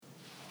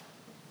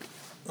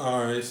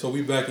All right, so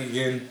we back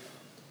again.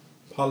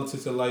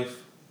 Politics of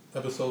Life,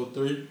 episode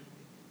 3.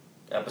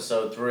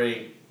 Episode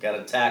 3. Got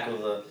to tackle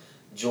the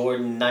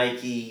Jordan,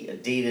 Nike,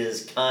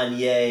 Adidas,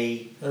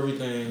 Kanye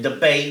Everything.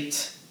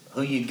 debate.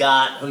 Who you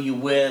got? Who you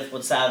with?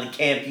 What side of the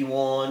camp you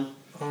on?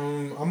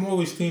 I'm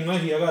always Team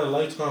Nike. I got a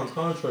lifetime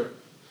contract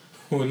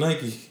with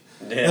Nike.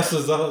 Yeah.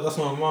 That's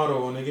my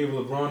motto. When they gave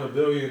LeBron $1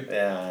 billion.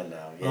 Yeah, I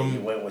know. Yeah,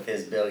 you went with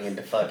his billion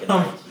to fucking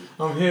Nike.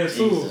 I'm here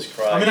too. Jesus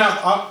Christ. I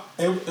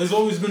mean, it's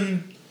always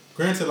been.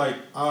 Granted, like,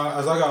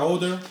 as I got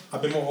older,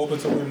 I've been more open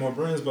to wearing more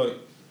brands, but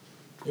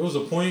it was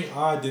a point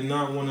I did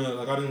not want to,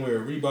 like, I didn't wear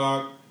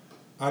Reebok,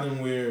 I didn't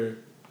wear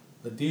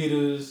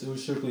Adidas, it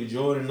was strictly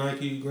Jordan,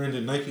 Nike.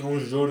 Granted, Nike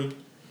owns Jordan,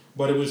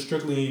 but it was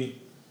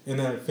strictly in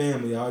that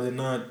family. I did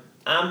not.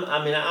 I'm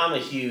an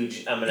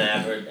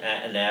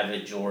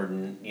avid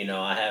Jordan. You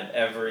know, I have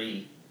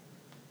every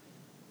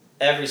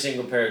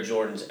single pair of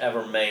Jordans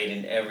ever made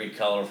in every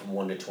color from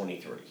 1 to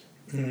 23.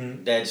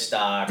 Mm-hmm. Dead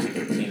stock.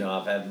 You know,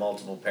 I've had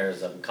multiple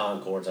pairs of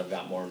Concords. I've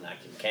got more than I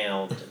can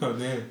count. Oh,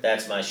 damn.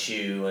 That's my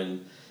shoe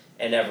and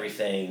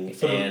everything.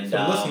 For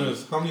the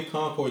listeners, how many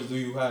Concords do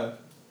you have?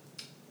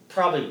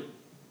 Probably,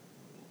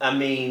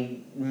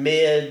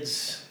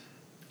 mids,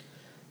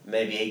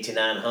 maybe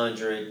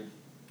 8,900,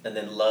 and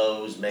then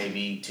lows,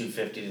 maybe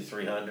 250 to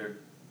 300,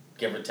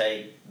 give or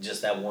take.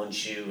 Just that one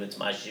shoe. It's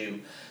my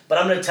shoe. But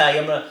I'm gonna tell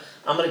you.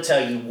 I'm gonna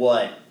tell you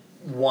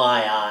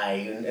why I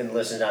and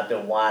listeners out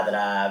there, why that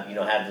I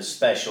have this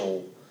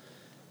special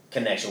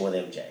connection with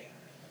MJ,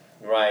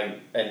 right?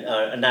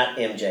 And not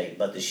MJ,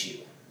 but the shoe.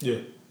 Yeah.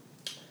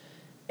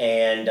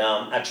 And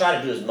I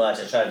try to do as much.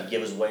 I try to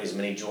give away as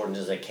many Jordans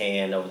as I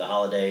can over the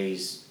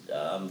holidays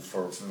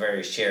for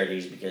various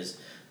charities because,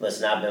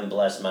 listen, I've been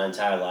blessed my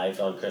entire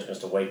life on Christmas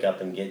to wake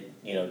up and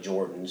get,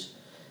 Jordans.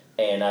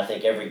 And I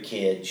think every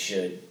kid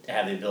should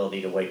have the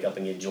ability to wake up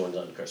and get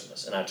Jordans on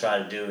Christmas. And I try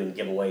to do and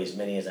give away as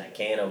many as I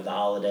can over the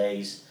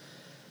holidays.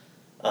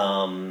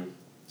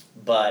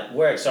 But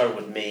where it started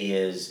with me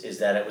is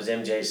that it was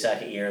MJ's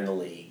second year in the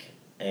league.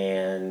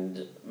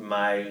 And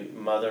my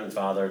mother and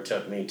father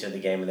took me to the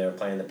game and they were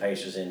playing the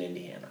Pacers in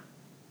Indiana.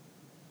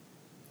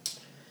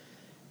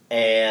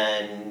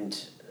 And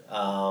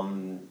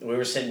we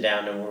were sitting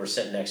down and we were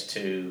sitting next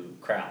to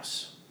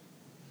Krause.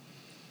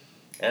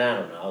 And I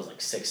don't know, I was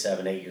like 6,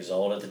 7, 8 years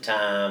old at the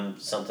time,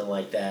 something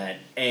like that.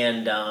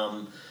 And,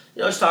 I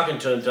was talking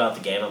to him throughout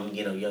the game. I'm,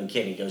 a young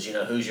kid. He goes,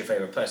 who's your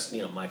favorite player?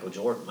 Michael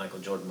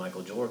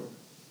Jordan.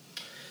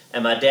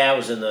 And my dad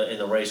was in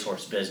the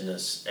racehorse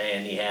business,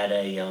 and he had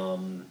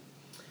a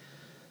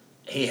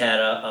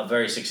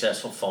very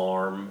successful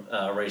farm,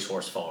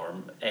 racehorse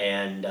farm.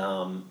 And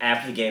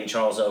after the game,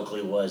 Charles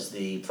Oakley was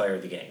the player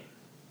of the game.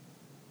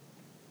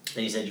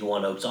 And he said, "You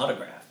want Oak's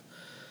autograph?"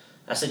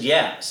 I said,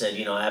 "Yeah." I said,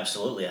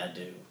 "Absolutely I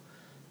do."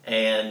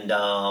 And,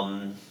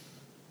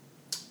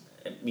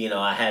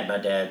 I had my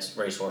dad's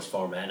racehorse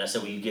farm hat, and I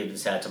said, "Will you give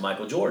this hat to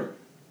Michael Jordan?"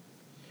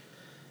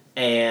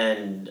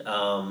 And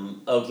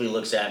Oakley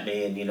looks at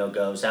me and,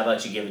 goes, "How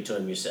about you give it to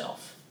him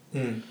yourself?"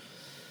 Mm.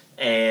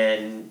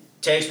 And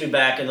takes me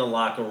back in the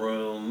locker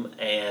room,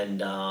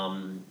 and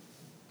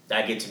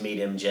I get to meet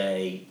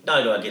MJ. Not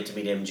only do I get to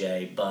meet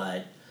MJ,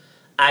 but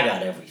I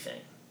got everything.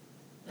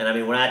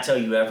 And when I tell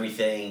you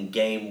everything,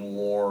 game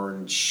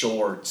worn,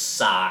 shorts,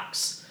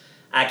 socks,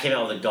 I came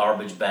out with a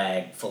garbage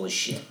bag full of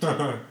shit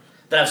that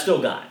I've still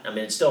got.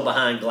 It's still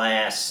behind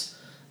glass,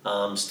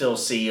 still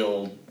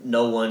sealed.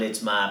 No one.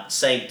 It's my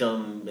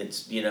sanctum.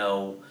 It's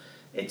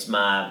it's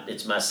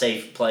my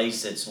safe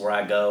place. It's where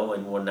I go,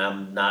 and when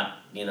I'm not,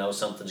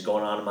 something's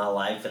going on in my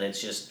life, and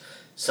it's just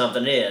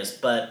something is.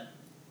 But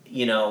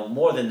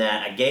more than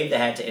that, I gave the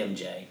hat to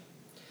MJ,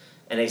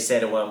 and they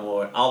said it went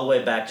all the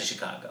way back to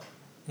Chicago.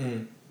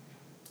 Mm.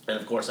 And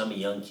of course, I'm a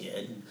young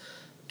kid.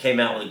 Came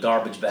out with a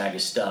garbage bag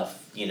of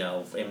stuff,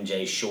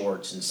 MJ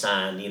shorts, and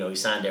signed. He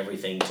signed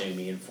everything to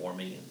me and for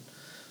me and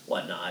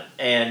whatnot.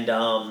 And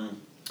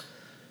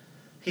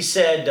he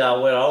said,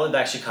 went all the way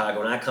back to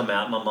Chicago. And I come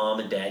out, my mom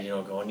and dad,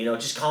 going,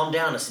 just calm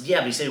down. I said, "Yeah,"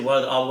 but he said,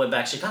 "Well, all the way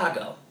back to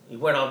Chicago." He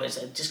went all the way and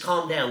said, "Just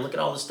calm down. Look at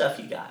all the stuff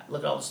you got.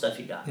 Look at all the stuff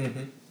you got."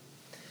 Mm-hmm.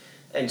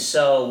 And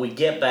so we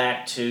get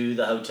back to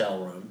the hotel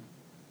room,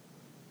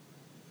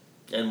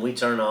 and we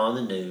turn on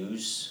the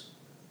news.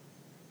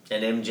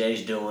 And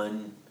MJ's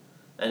doing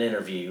an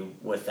interview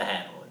with the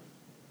hat on.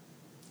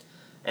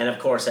 And of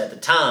course, at the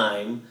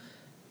time,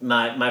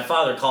 my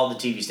father called the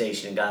TV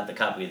station and got the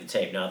copy of the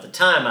tape. Now, at the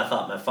time, I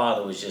thought my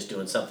father was just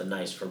doing something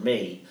nice for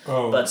me.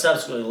 Oh. But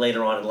subsequently,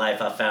 later on in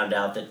life, I found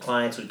out that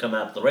clients would come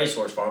out to the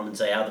racehorse farm and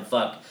say, "How the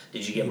fuck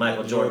did you get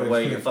Michael Jordan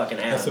wearing your fucking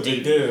hat That's on a TV?"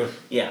 big deal.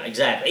 Yeah,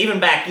 exactly.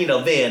 Even back, then,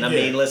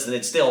 Yeah. Listen,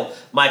 it's still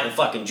Michael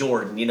fucking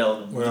Jordan,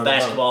 the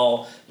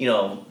basketball,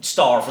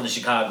 star for the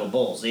Chicago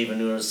Bulls. Even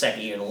in his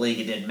second year in the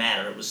league, it didn't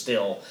matter. It was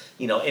still,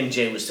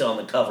 MJ was still on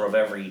the cover of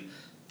every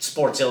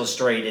Sports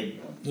Illustrated,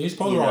 He's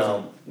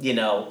polarizing.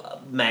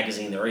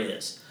 magazine there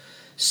is.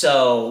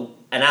 So,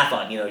 and I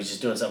thought, he's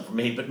just doing something for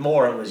me, but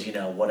more it was,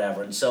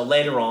 whatever. And so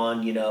later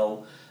on,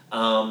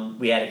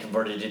 We had it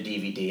converted to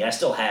DVD. I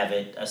still have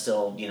it. I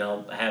still,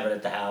 have it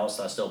at the house.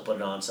 I still put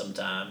it on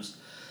sometimes.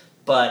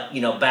 But,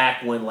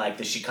 back when, like,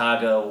 the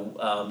Chicago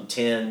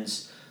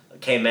 10s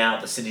came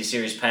out, the City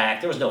Series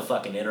pack, there was no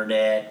fucking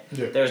internet.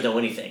 Yeah. There was no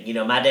anything.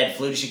 My dad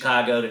flew to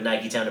Chicago to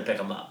Nike Town to pick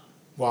them up.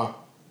 Wow.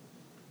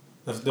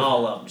 That's different.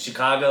 All of them.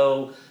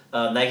 Chicago,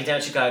 Nike Town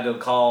Chicago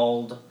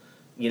called,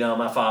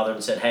 my father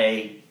and said,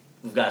 hey,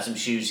 we've got some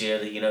shoes here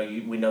that,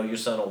 we know your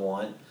son will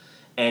want.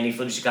 And he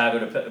flew to Chicago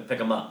to pick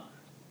them up.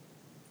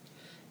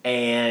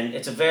 And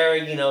it's a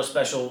very,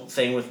 special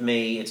thing with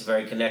me. It's a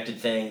very connected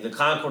thing. The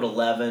Concord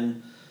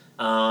 11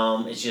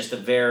 is just a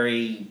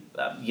very,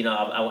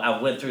 I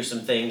went through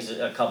some things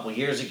a couple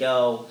years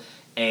ago,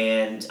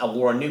 and I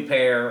wore a new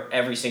pair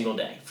every single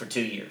day for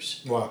 2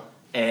 years. Wow.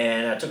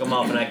 And I took them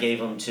off and I gave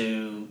them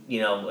to,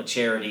 a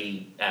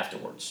charity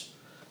afterwards.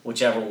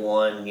 Whichever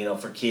one,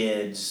 for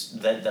kids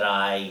that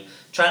I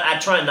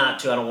try not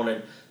to. I don't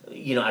want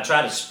to, I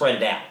try to spread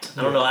it out.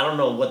 I don't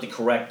know what the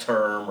correct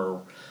term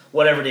or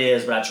whatever it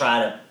is, but I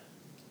try to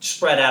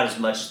spread out as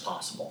much as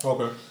possible.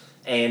 Okay.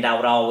 And I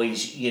would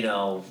always,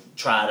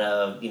 try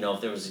to,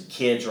 if there was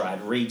kids or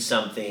I'd read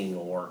something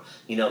or,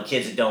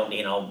 kids that don't,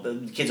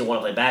 kids that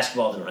want to play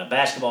basketball, they don't have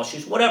basketball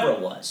shoes, whatever it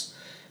was.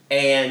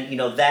 And,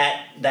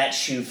 that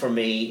shoe for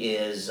me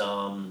is,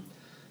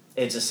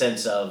 it's a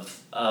sense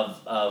of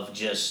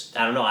just,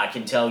 I don't know, I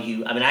can tell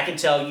you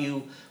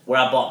where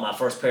I bought my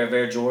first pair of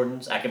Air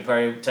Jordans. I can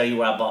tell you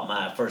where I bought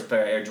my first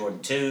pair of Air Jordan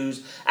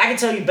 2s. I can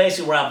tell you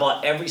basically where I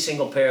bought every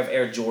single pair of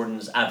Air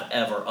Jordans I've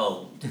ever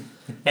owned.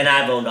 And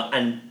I've owned,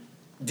 and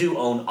do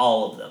own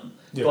all of them,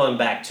 going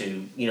back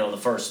to, the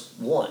first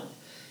one.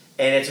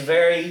 And it's a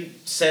very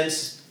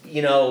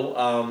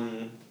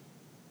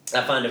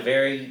I find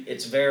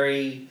it's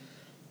very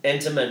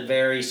intimate,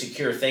 very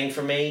secure thing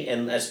for me,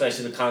 and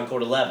especially the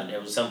Concord 11.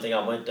 It was something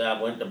I went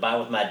to buy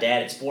with my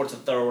dad at Sports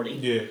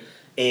Authority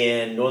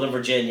in Northern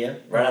Virginia,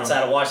 right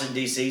outside of Washington,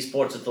 D.C.,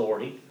 Sports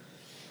Authority.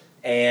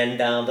 And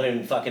I don't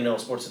even fucking know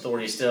if Sports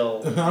Authority is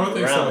still around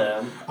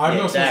them.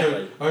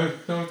 Exactly. I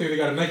don't think they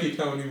got a Nike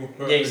account anymore.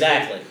 Yeah,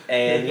 exactly.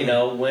 And,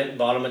 went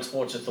bought them at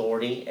Sports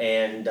Authority,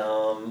 and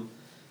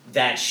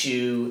that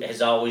shoe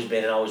has always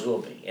been and always will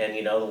be. And,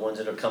 the ones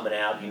that are coming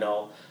out,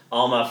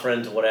 all my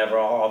friends or whatever,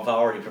 I've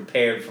already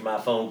prepared for my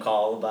phone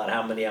call about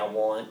how many I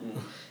want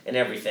and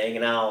everything.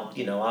 And I'll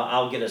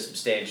get a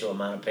substantial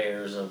amount of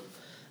pairs of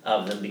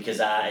them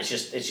because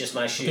it's just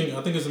my shoe.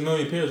 I think it's 1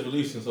 million pairs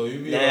releasing, so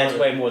you'd be it's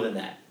way more than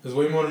that. It's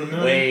way more than 1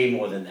 million? Way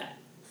more than that.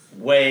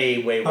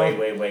 Way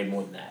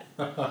more than that.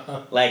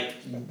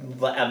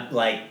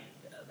 like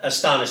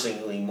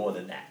astonishingly more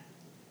than that.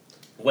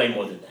 Way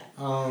more than that.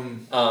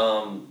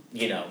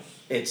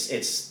 It's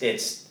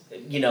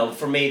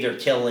for me they're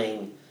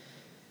killing.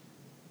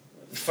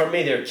 For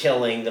me, they're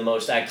killing the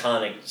most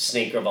iconic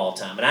sneaker of all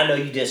time, and I know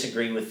you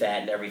disagree with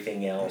that and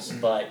everything else.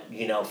 But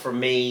for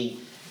me,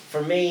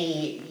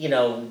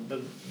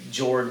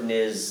 Jordan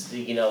is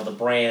the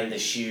brand, the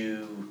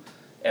shoe,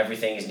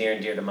 everything is near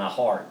and dear to my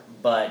heart.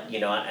 But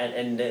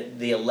and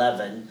the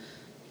 11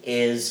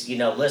 is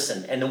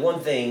listen, and the one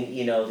thing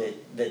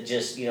that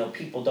just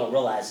people don't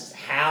realize is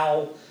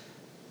how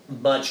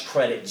much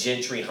credit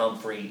Gentry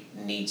Humphrey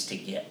needs to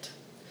get.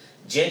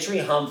 Gentry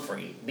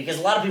Humphrey, because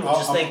a lot of people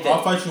think that...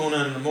 I'll fight you on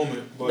that in a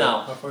moment. But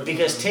no,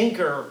 because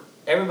Tinker,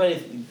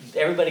 everybody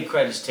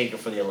credits Tinker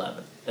for the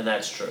 11, and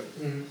that's true.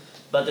 Mm-hmm.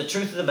 But the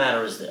truth of the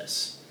matter is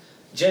this.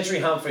 Gentry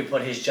Humphrey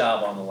put his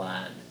job on the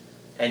line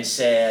and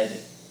said,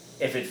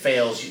 if it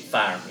fails, you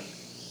fire me.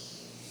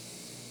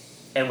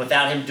 And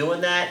without him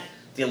doing that,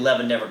 the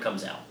 11 never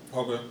comes out.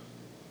 Okay.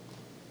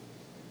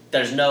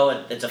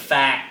 It's a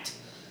fact,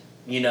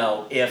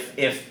 if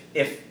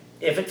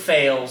it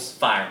fails,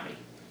 fire me.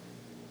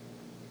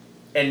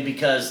 And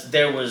because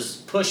there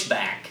was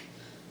pushback,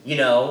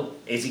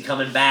 is he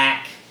coming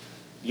back?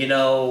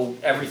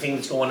 Everything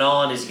that's going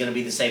on, is he going to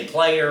be the same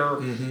player?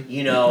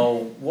 Mm-hmm.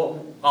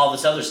 All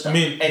this other stuff.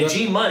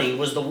 G Money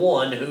was the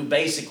one who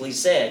basically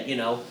said,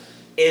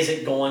 is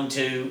it going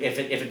to, if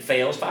it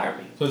fails, fire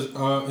me? Because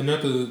and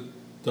at the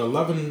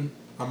 11,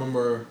 I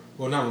remember,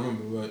 well, not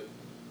remember, but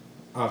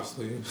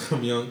obviously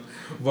I'm young,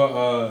 but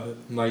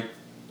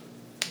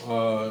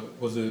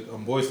was it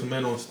Boyz II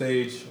Men on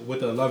stage with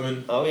the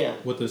 11? Oh yeah.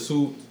 With the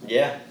suit.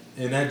 Yeah.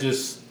 And it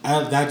just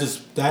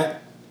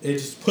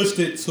pushed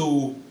it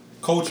to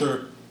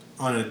culture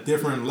on a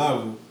different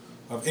level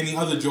of any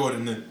other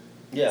Jordan. Then.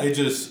 Yeah. It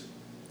just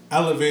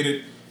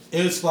elevated.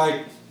 It's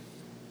like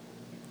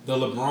the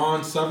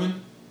LeBron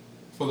 7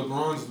 for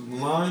LeBron's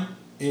line.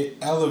 It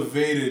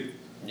elevated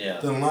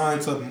the line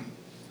to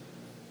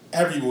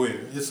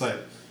everywhere. It's like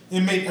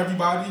it made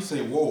everybody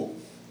say, "Whoa."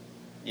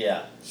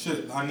 Yeah.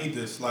 Shit, I need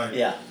this.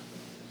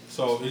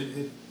 So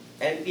it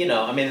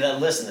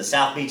and listen, the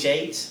South Beach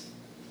 8s.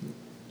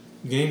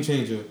 Game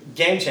changer.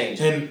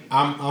 And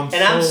I'm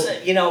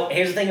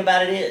here's the thing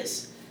about it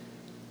is,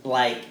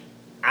 what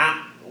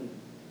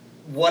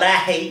I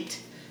hate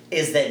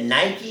is that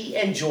Nike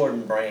and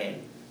Jordan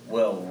Brand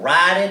will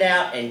ride it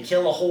out and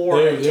kill a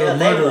whore They'll they will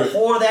murder it.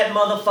 whore that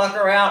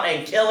motherfucker out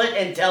and kill it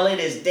until it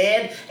is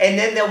dead, and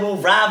then they will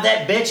revive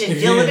that bitch and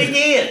kill it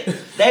again.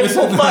 They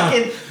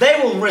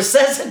will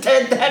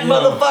resuscitate that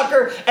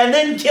motherfucker and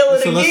then kill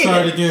it So again. let's try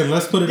it again.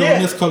 Let's put it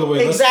on this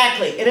colorway.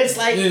 Exactly. And it's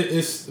like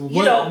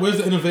where's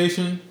the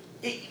innovation?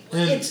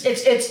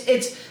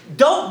 It's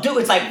don't do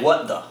it's like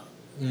what the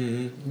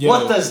Mm-hmm.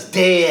 what the's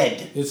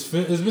dead. It's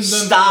been done.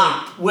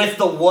 Stop with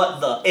the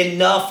what the.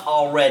 Enough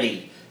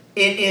already.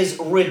 It is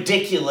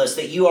ridiculous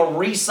that you are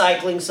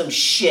recycling some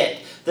shit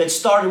that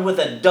started with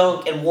a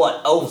dunk in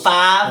what,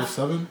 05?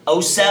 07?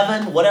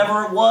 07,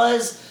 whatever it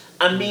was.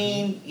 I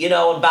mean,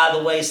 and by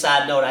the way,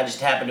 side note, I just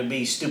happened to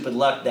be stupid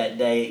luck that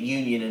day at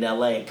Union in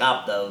LA and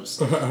copped those.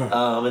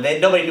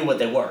 And nobody knew what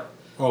they were.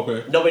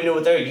 Okay. Nobody knew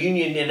what they were.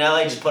 Union in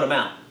LA just put them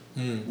out.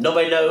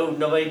 Nobody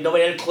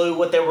had a clue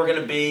what they were going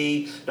to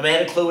be. Nobody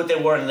had a clue what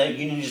they were, and the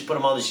Union just put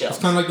them on the shelf.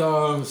 It's kind of like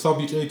the South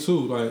Beach 8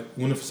 too. Like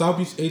when the South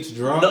Beach 8s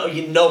dropped,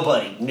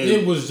 nobody knew.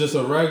 It was just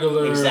a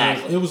regular.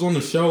 Exactly. It was on the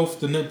shelf.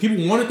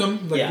 People wanted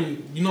them. Like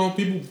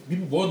people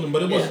bought them,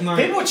 but it wasn't like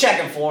people were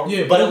checking for them.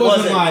 Yeah, but it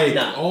wasn't like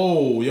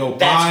no.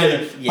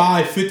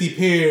 buy 50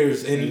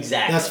 pairs and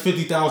exactly. that's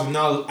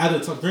 $50,000 at a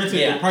time.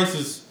 Granted, the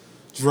prices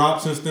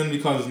dropped since then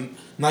because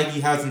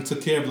Nike hasn't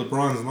took care of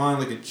LeBron's line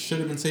like it should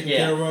have been taken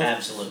care of. Yeah,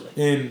 absolutely.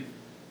 And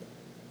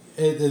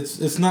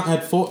it's not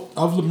at fault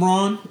of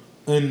LeBron,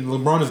 and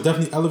LeBron is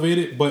definitely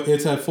elevated, but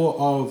it's at fault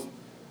of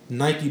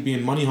Nike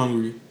being money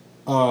hungry,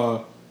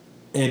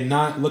 and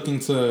not looking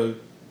to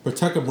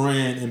protect a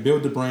brand and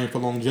build the brand for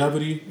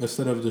longevity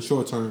instead of the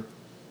short term,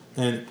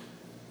 and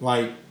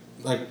like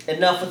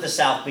enough with the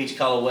South Beach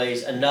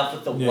colorways, enough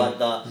with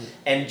the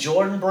and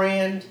Jordan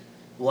brand,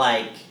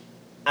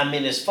 I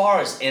mean, as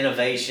far as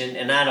innovation,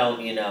 and I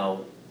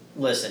don't,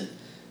 listen,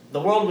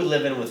 the world we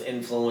live in with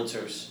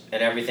influencers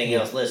and everything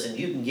else, listen,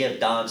 you can give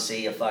Don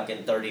C a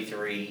fucking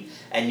 33,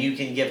 and you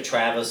can give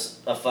Travis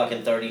a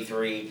fucking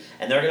 33,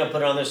 and they're going to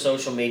put it on their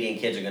social media, and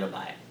kids are going to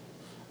buy it.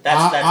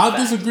 I'll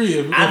disagree.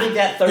 I think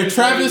that 33...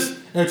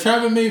 If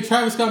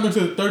Travis got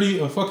into the 30,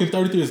 a fucking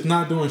 33 is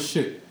not doing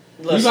shit.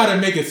 Listen, you got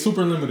to make it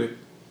super limited.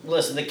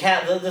 Listen, the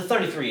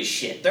 33 is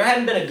shit. There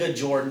hadn't been a good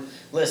Jordan.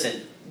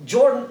 Listen...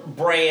 Jordan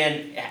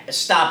brand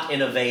stopped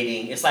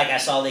innovating. It's like I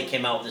saw they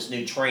came out with this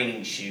new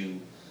training shoe,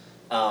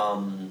 a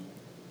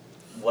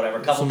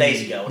couple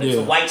days ago, and it's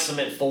the White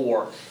Cement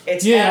 4. I've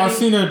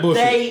seen that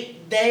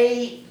bullshit.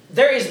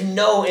 There is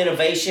no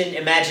innovation,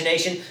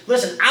 imagination.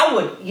 Listen, I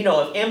would,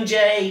 if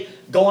MJ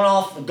going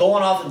off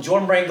and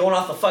Jordan brand going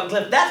off the fucking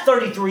cliff, that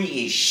 33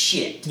 is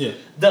shit. Yeah.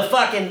 The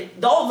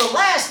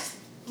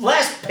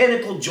last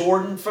pinnacle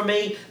Jordan for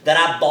me that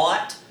I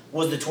bought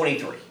was the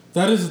 23.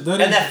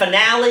 And that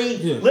finale,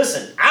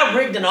 listen, I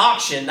rigged an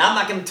auction. I'm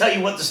not going to tell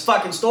you what this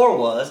fucking store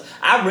was.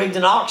 I rigged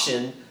an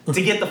auction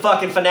to get the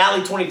fucking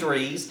finale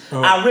 23s.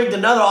 I rigged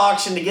another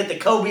auction to get the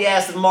Kobe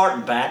Aston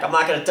Martin pack. I'm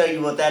not going to tell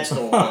you what that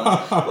store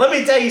was. Let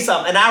me tell you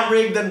something. And I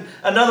rigged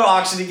another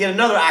auction to get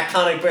another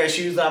iconic pair of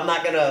shoes that I'm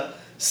not going to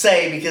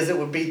say because it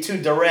would be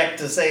too direct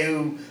to say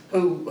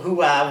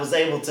who I was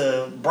able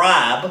to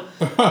bribe.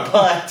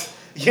 But,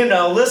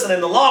 listen, in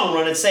the long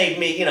run, it saved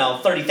me,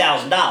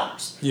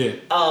 $30,000.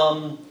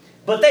 Yeah.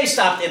 But they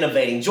stopped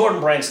innovating.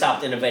 Jordan brand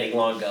stopped innovating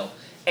long ago.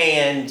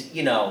 And,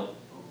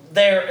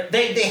 they're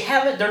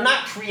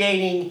not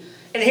creating,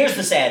 and here's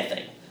the sad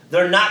thing.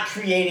 They're not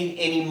creating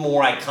any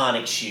more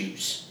iconic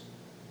shoes.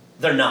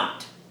 They're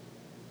not.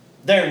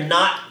 They're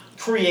not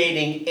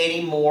creating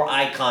any more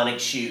iconic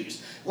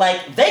shoes.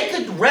 Like, they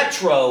could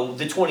retro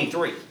the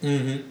 23.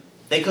 Mm-hmm.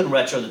 They couldn't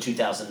retro the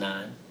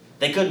 2009.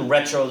 They couldn't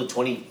retro the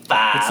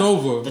 25. It's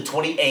over. The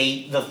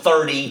 28, the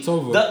 30. It's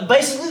over.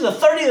 Basically, the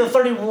 30 and the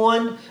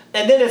 31.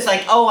 And then it's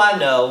like, oh, I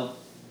know.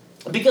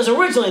 Because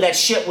originally that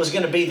shit was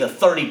going to be the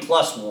 30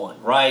 plus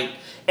one, right?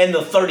 And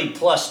the 30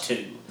 plus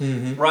two,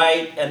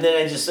 right? And then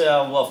they just said,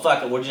 oh, well,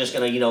 fuck it. We're just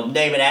going to,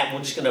 name it. We're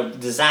just going to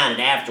design it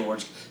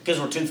afterwards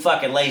because we're too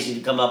fucking lazy to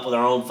come up with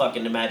our own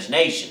fucking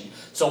imagination.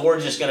 So we're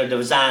just going to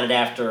design it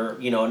after,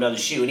 another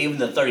shoe. And even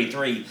the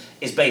 33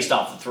 is based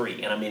off the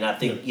 3. And I mean, I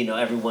think,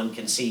 everyone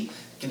can see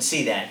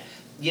that.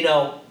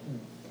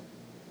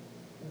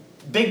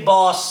 Big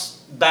Boss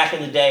back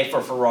in the day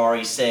for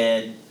Ferrari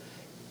said,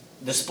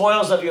 the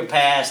spoils of your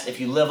past,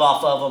 if you live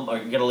off of them, are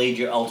going to lead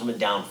to your ultimate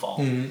downfall.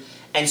 Mm-hmm.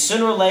 And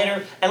sooner or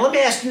later, and let me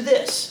ask you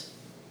this.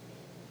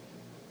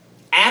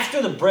 After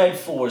the Bread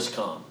 4s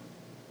come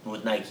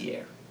with Nike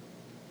Air,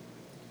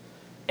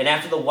 and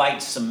after the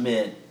white fire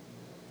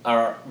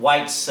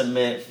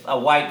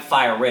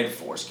red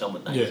 4s come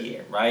with Nike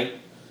Air, right?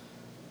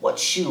 What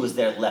shoe is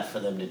there left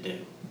for them to do?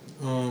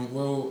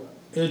 Well,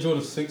 Air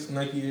Jordan 6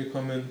 Nike Air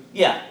coming.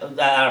 Yeah,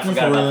 I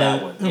forgot about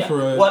that one.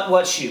 Infrared. Yeah.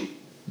 What shoe?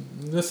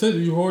 That's it.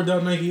 You hoard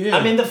out Nike Air.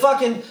 I mean, they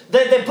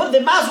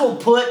might as well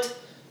put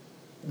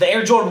the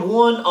Air Jordan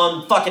 1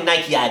 on fucking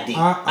Nike ID.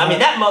 I mean,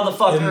 that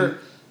motherfucker,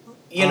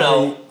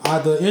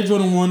 the Air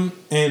Jordan 1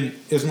 and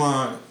is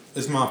my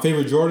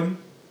favorite Jordan.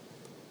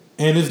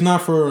 And it's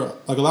not for,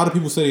 like, a lot of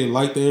people say they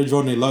like the Air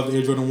Jordan, they love the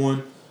Air Jordan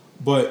 1,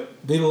 but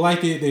they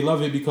like it, they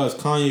love it because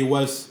Kanye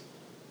West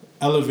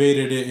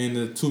elevated it in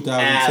the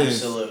 2010s.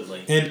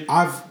 Absolutely. And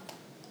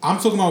I'm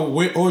talking about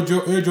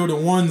Air Jordan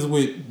 1s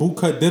with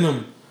bootcut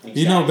denim.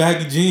 Exactly. You know,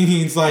 baggy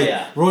jeans, like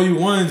Yeah. Roy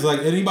 1s.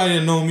 Like anybody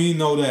that know me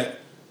know that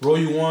Roy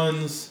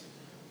 1s,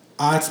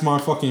 that's my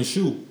fucking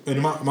shoe.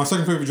 And my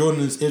second favorite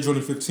Jordan is Air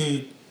Jordan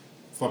 15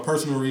 for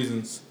personal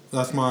reasons.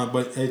 That's mine.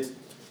 But it's,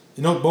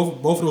 you know,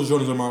 both of those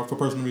Jordans are mine for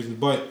personal reasons.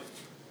 But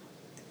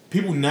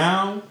people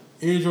now,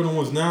 Air Jordan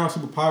 1s now are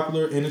super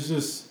popular, and it's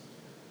just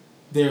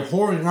they're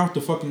whoring out the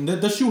fucking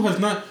that shoe has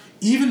not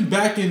even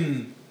back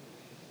in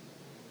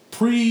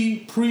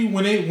pre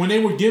when they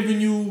were giving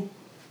you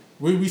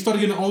we started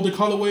getting older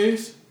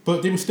colorways,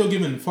 but they were still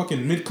giving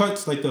fucking mid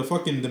cuts like the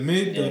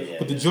mid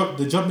with the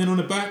jump in on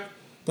the back,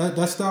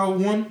 that style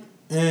one,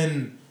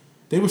 and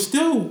they were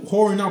still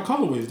whoring out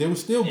colorways. They were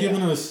still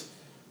giving us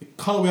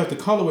colorway after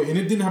colorway, and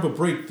it didn't have a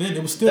break then.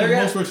 It was still the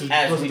most versatile.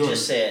 As we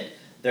just said,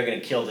 they're gonna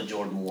kill the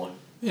Jordan 1.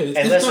 Yeah,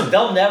 and listen,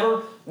 they'll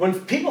never. When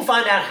people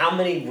find out how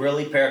many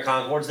really pair of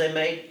Concords they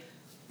made,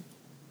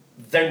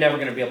 they're never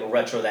going to be able to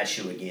retro that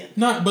shoe again.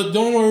 But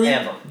don't worry.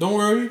 Ever. Don't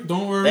worry.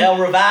 They'll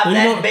revive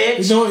that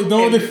bitch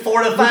in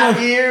 4 to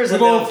 5 years,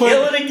 and they'll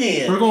kill it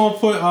again. We're going to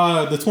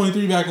put the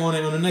 23 back on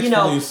it on the next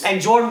release. And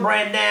Jordan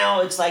Brand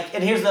now, it's like,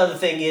 and here's the other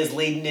thing is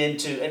leading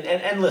into,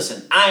 and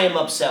listen, I am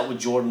upset with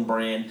Jordan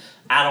Brand.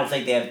 I don't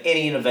think they have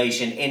any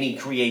innovation, any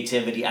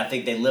creativity. I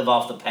think they live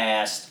off the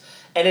past.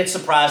 And it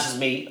surprises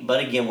me,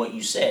 but again, what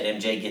you said,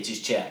 MJ gets his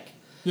check.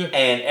 Yeah.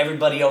 And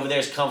everybody over there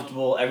is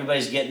comfortable,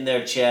 everybody's getting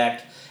their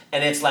check.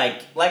 And it's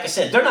like I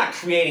said, they're not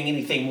creating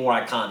anything more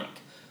iconic.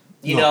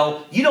 You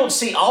know, you don't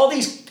see all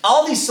these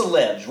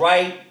celebs,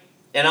 right?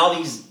 And all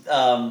these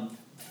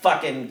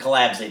fucking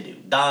collabs they do.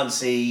 Don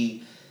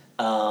C,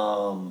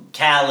 Khaled,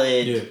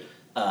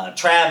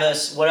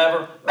 Travis,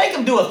 whatever. Make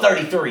them do a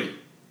 33.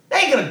 They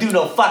ain't gonna do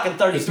no fucking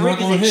 33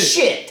 because it's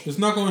shit. It's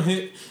not gonna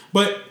hit.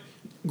 But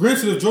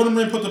granted, if Jordan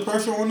Brand put the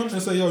pressure on them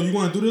and say, yo, you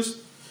want to do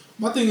this?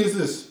 My thing is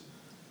this.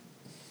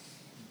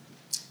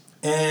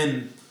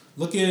 And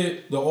look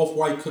at the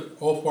off-white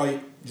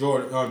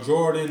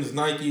Jordans,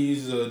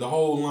 Nikes, the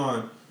whole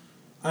line.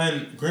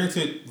 And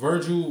granted,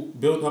 Virgil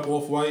built up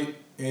off-white,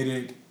 and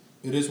it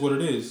is what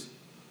it is.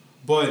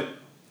 But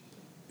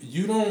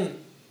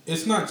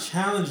it's not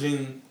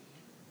challenging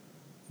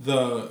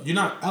you're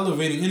not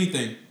elevating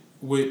anything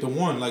with the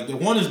one. Like, the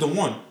one is the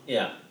one.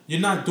 Yeah.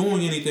 You're not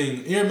doing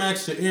anything. Air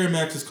Max to Air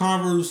Max is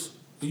Converse.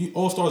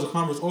 All-Stars are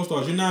Converse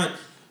All-Stars. You're not...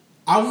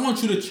 I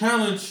want you to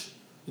challenge...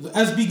 The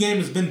SB game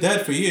has been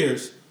dead for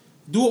years.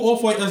 Do an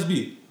off-white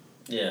SB.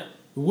 Yeah.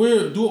 Do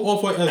an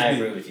off-white SB. I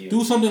agree with you.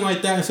 Do something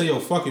like that and say, yo,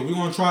 fuck it. We're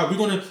gonna try.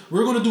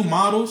 We're gonna do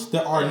models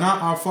that are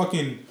not our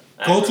fucking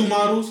go-to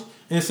models,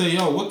 and say,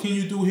 yo, what can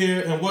you do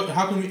here, and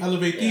how can we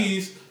elevate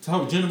these to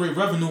help generate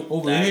revenue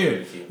over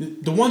here?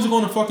 The ones are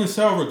gonna fucking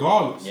sell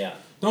regardless. Yeah.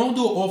 Don't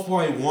do an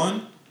off-white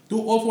 1. Do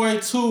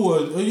off-white 2 or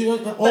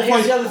but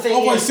here's the other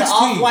thing is the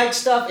off-white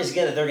stuff is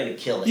they're gonna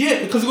kill it.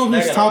 Yeah, because they're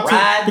gonna be top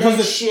 10.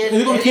 Because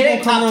they're gonna keep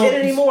on coming out. It ain't top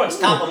 10 anymore. It's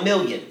top 1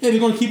 million. Yeah, they're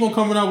gonna keep on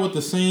coming out with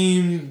the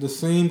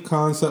same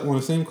concept on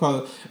the same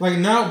color. Like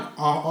now,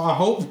 I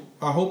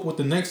hope with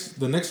the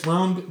next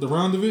round, the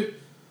round of it,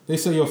 they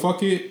say, yo,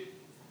 fuck it,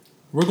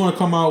 we're gonna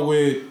come out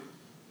with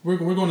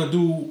we're gonna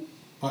do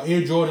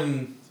Air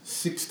Jordan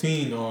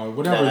 16 or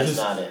whatever. No, that's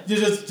not it.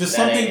 Just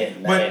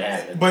something.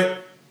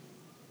 But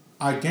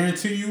I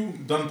guarantee you,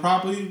 done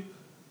properly,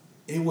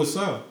 it would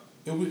sell.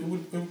 It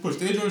would push.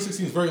 The Air Jordan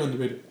 16 is very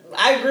underrated.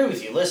 I agree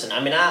with you. Listen,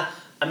 I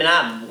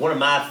one of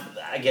my,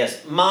 I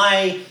guess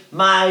my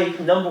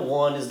number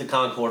 1 is the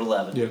Concord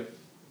 11. Yeah.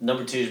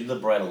 Number 2 is the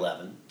Bred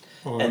 11,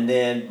 and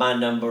then my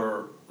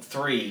number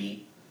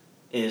 3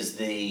 is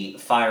the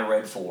Fire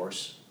Red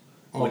Force,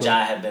 which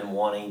I have been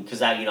wanting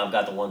because I've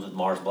got the ones with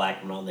Mars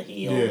Blackman on the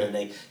heel, and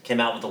they came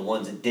out with the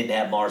ones that didn't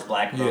have Mars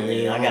Blackman on the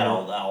heel. I got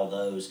all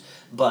those,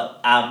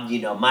 but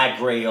my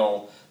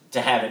grail to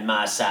have in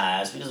my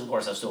size, because of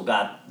course I've still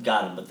got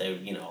them, but they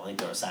I think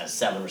they're a size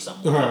 7 or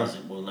something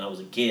when I was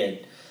a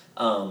kid.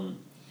 I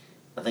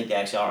think they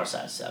actually are a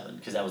size 7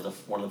 because that was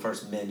one of the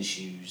first men's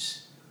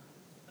shoes.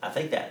 I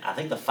think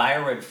the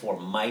Fire Red 4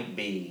 might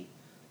be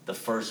the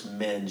first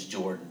men's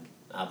Jordan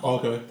I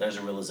bought. Okay. There's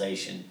a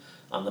realization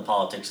on the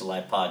Politics of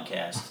Life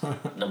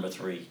podcast, number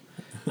 3.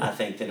 I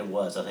think that it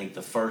was. I think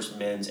the first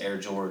men's Air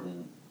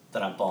Jordan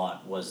that I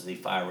bought was the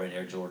Fire Red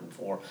Air Jordan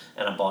 4,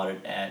 and I bought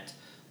it at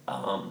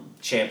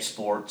Champ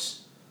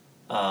Sports.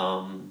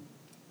 Foot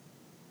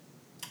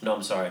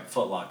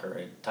Locker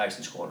at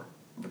Tyson's Corner,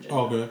 Virginia.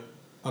 Okay.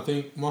 I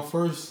think my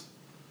first...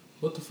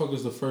 What the fuck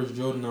is the first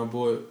Jordan I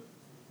bought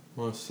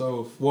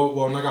myself? Well,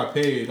 when I got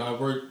paid, I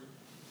worked...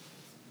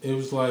 It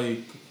was like...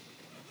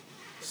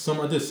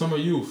 I did summer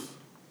youth.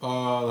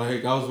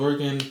 I was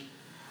working...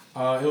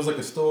 it was like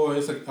a store.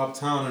 It's like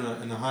uptown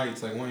in the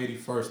Heights, like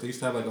 181st. They used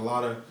to have like a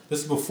lot of...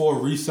 This is before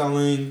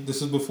reselling.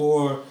 This is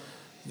before...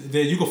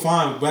 That you could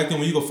find... Back then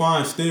when you could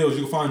find steals,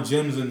 you could find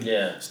gems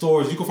and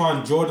stores. You could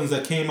find Jordans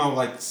that came out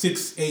like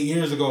 6-8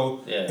 years ago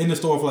in the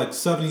store for like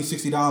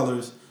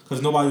 $70-$60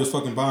 because nobody was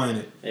fucking buying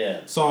it.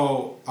 Yeah.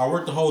 So I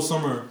worked the whole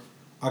summer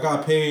I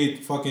got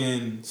paid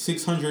fucking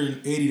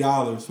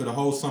 $680 for the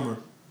whole summer,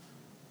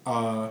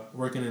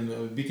 working in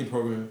the Beacon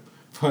program.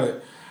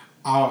 But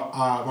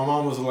my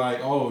mom was like,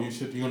 "Oh,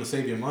 you're gonna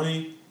save your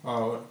money."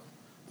 I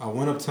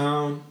went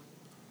uptown.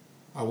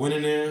 I went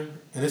in there,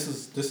 and this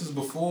is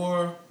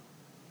before.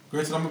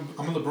 Granted, I'm a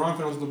LeBron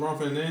fan. I was a LeBron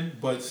fan then,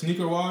 but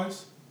sneaker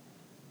wise,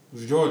 it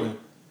was Jordan.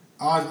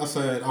 I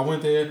said I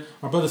went there.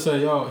 My brother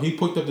said, "Yo," he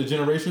picked up the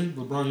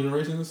LeBron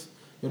generations.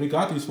 Yo, they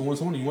got these for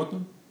 120. You want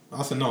them?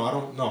 I said, "No, I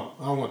don't. No,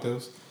 I don't want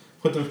those.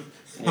 Put them."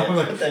 Yeah,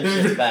 put them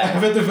shits back. I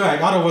put them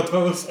back. I don't want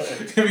those.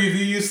 Give me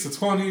these, the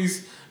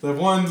 20s, the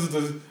ones,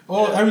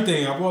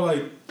 everything. I bought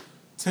like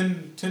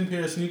 10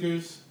 pair of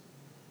sneakers.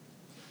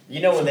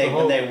 You know when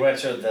they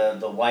retro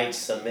the white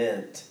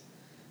cement.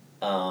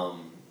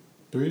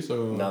 Threes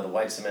or no, the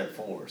white cement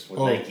 4s with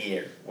Nike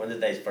Air. When did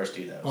they first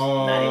do those?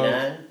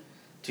 99?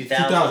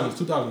 2000?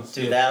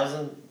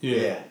 2000?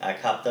 Yeah. I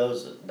copped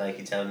those at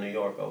Nike Town, New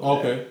York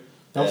over there.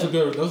 That was a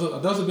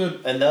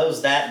good. And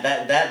those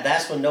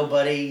that's when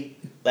nobody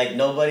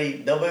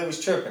was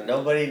tripping.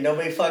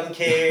 Nobody fucking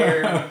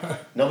cared.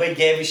 Nobody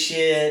gave a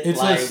shit.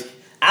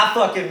 I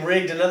fucking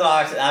rigged another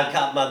auction. I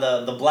copped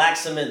the black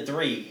cement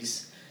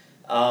 3s.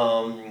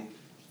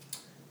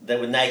 That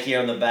with Nike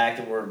on the back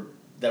that were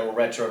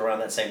retroed around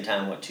that same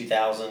time. What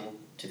 2000,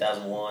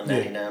 2001,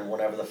 99,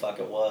 whatever the fuck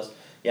it was.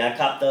 Yeah, I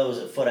copped those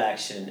at Foot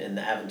Action in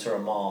the Aventura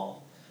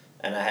Mall,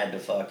 and I had to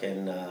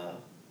fucking.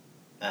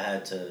 I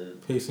had to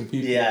pay some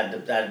people. Yeah,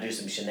 I had to do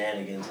some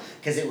shenanigans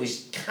because it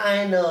was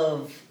kind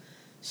of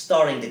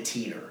starting to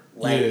teeter.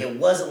 It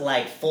wasn't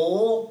like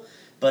full,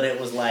 but it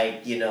was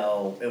like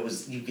it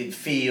was you could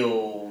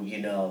feel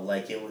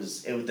like there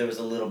was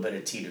a little bit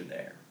of teeter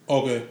there.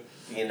 Okay.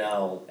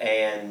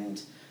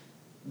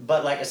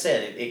 But like I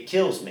said, it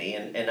kills me,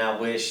 and I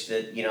wish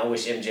that I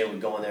wish MJ would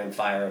go in there and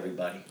fire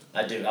everybody.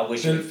 I do. I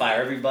wish he would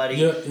fire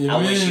everybody. I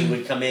wish he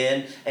would come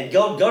in and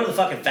go to the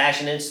fucking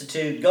Fashion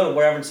Institute, go to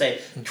wherever and say,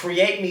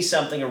 create me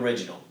something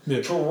original.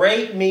 Yeah.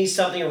 Create me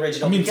something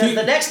original because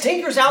the next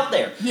Tinker's out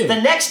there. Yeah.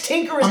 The next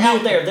Tinker is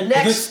out there. The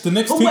next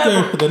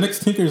whoever. The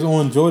next Tinker's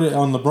on Jordan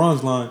on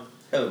LeBron's line.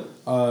 Who?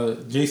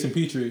 Jason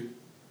Petrie.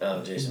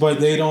 Oh, Jason. But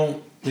Petrie.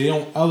 they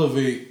don't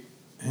elevate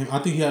him. I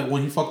think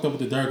when he fucked up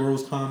with the Derrick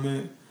Rose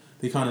comment,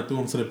 they kind of threw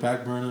him to the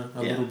back burner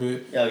a little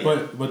bit. Oh,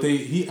 yeah. But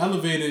he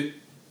elevated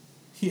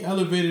the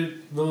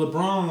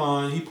LeBron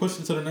line. He pushed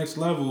it to the next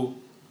level.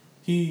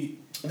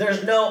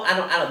 There's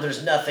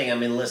nothing. I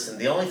mean, listen.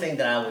 The only thing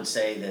that I would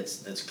say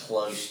that's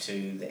close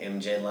to the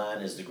MJ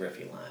line is the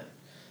Griffey line,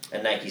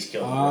 and Nike's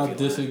killed the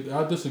Griffey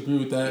line. I disagree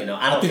with that.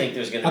 I don't think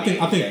there's going to be.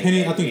 I think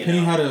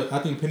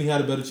Penny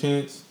had a better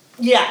chance.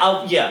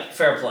 Yeah.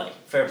 Fair play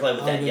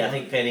with that. I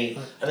think Penny.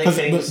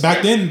 Penny was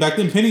back then.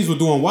 Pennies were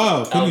doing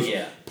wild.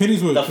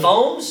 Pennies were the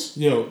foams.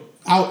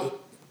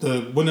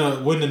 When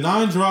the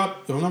 9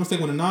 dropped. If I'm not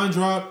mistaken, when the 9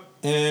 dropped,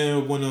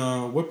 and when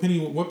what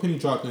penny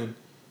dropped in,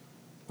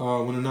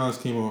 when the 9s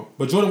came out.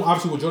 But Jordan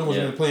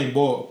wasn't playing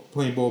ball,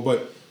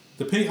 but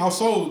the penny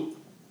outsold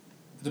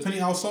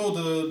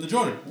the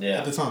Jordan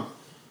at the time.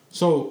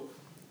 So,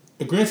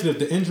 granted, if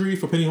the injury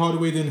for Penny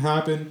Hardaway didn't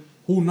happen,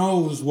 who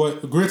knows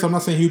what? Granted, I'm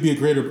not saying he'd be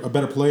a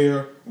better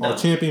player or a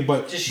champion,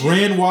 but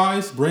brand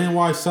wise,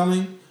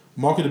 selling,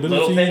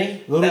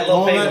 marketability.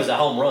 Little Penny was a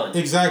home run.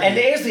 Exactly. And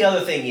here's the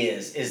other thing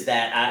is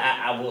that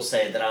I will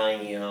say that I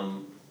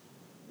am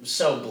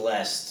so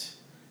blessed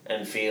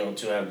and feel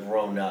to have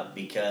grown up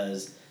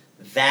because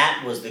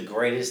that was the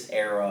greatest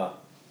era.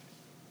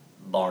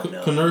 Bar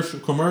none.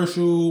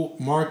 Commercial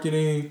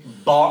marketing.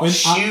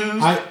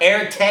 Shoes,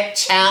 Air Tech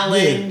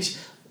Challenge.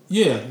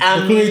 Yeah.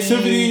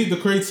 The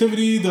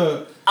creativity,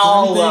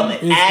 all of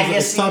it.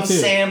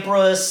 Agassi,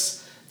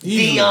 Sampras,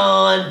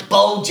 Dion,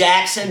 Bo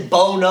Jackson,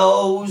 Bo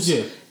Knows,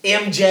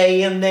 MJ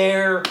in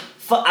there.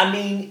 I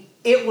mean,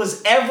 it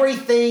was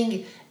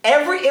everything.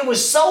 It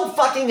was so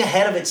fucking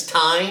ahead of its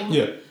time.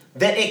 Yeah.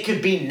 That it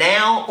could be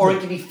now or it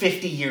could be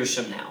 50 years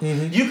from now.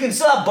 Mm-hmm. You can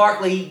still have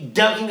Barkley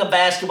dunking a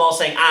basketball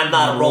saying, I'm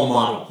not a role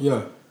model.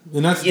 Yeah.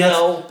 And that's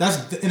Bo,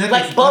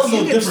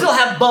 you can still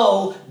have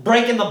Bo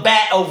breaking the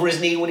bat over his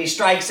knee when he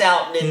strikes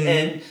out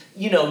and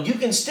you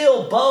can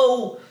still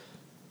Bo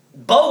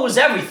was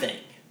everything.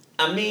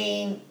 I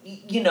mean,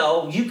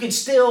 you could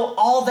still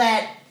all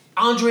that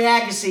Andre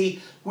Agassi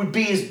would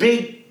be as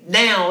big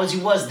now as he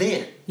was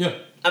then. Yeah.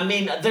 I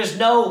mean, there's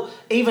no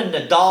even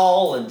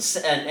Nadal and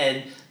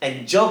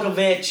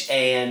Djokovic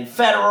and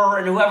Federer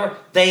and whoever,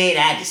 they ain't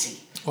Agassi.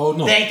 Oh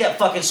no. They ain't that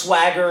fucking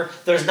swagger.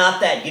 There's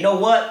not that. You know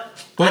what?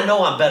 But I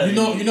know I'm better than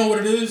you. You know what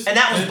it is? And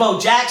that was Bo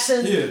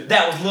Jackson. Yeah.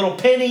 That was Little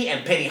Penny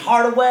and Penny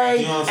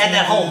Hardaway. And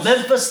that whole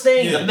Memphis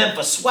thing, the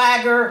Memphis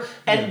swagger,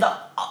 and the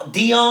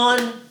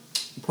Dion.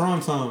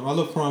 Prime time. I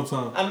love prime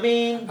time. I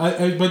mean.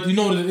 But you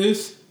know what it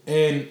is?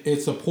 And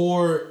it's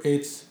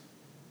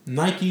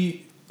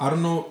Nike, I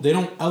don't know, they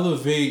don't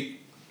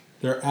elevate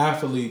their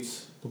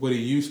athletes the way they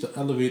used to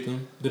elevate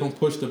them. They don't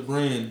push the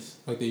brands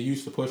like they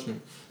used to push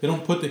them. They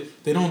don't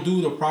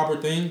do the proper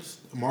things,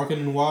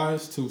 marketing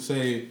wise, to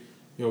say,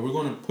 yo, we're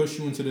gonna push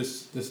you into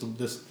this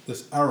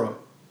era.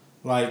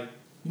 Like,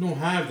 you don't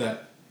have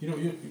that.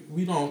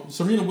 we don't.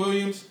 Serena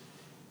Williams.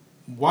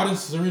 Why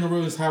does Serena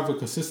Williams have a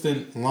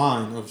consistent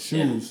line of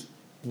shoes?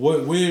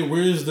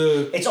 Where's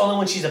the? It's only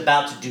when she's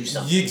about to do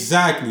something.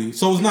 Exactly.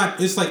 So it's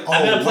not. It's like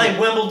I'm gonna play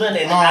Wimbledon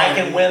and I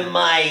can win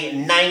my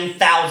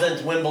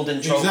 9,000th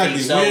Wimbledon trophy.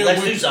 Exactly. So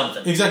let's do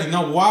something. Exactly.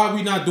 Now, why are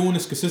we not doing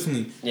this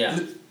consistently? Yeah.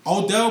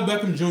 Odell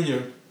Beckham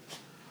Jr.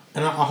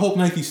 and I hope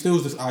Nike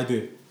steals this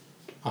idea.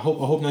 I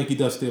hope Nike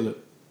does steal it.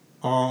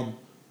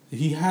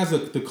 He has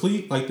the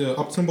cleat, like the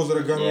up tempos that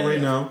are going on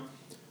right now.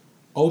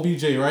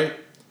 OBJ, right?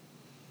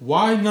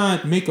 Why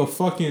not make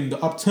the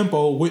up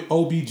tempo with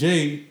OBJ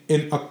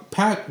in a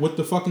pack with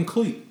the fucking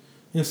cleat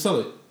and sell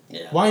it?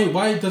 Yeah.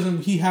 Why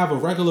doesn't he have a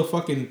regular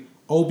fucking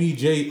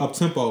OBJ up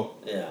tempo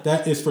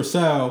that is for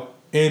sale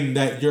and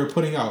that you're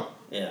putting out?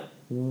 Yeah.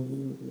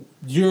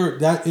 You're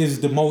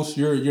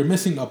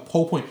missing a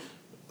whole point.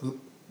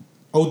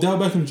 Odell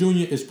Beckham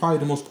Jr. is probably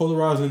the most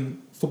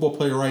polarizing football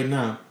player right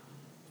now.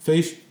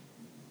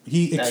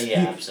 He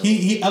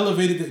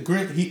elevated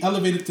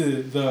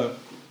the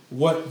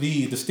what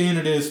the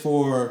standard is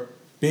for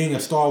being a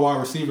star wide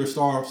receiver,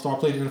 star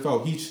player in the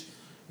NFL.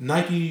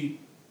 Nike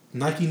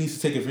needs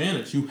to take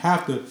advantage. You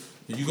have to.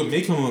 You can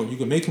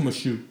make him a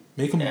shoe.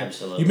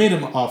 Absolutely. You made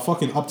him a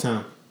fucking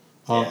Uptown,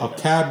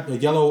 a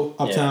yellow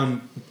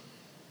Uptown,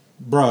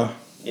 bruh.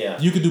 Yeah.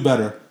 You could do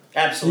better.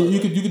 Absolutely.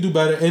 You could do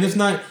better, and it's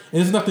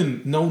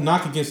nothing. No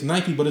knock against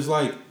Nike, but it's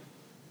like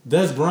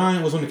Des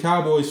Bryant was on the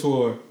Cowboys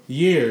for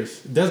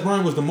years. Des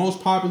Bryant was the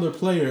most popular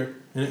player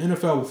in the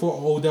NFL before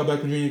Odell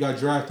Beckham Jr. got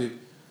drafted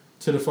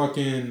to the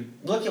fucking.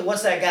 Look at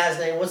what's that guy's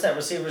name? What's that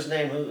receiver's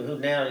name? Who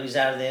now he's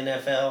out of the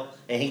NFL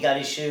and he got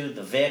his shoe,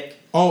 the Vic.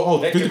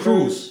 Victor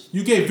Cruz.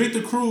 You gave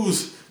Victor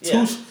Cruz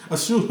a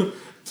shoe,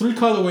 three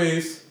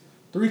colorways,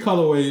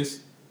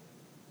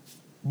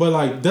 but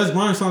like Des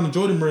Bryant signed the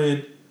Jordan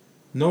brand,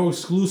 no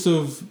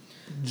exclusive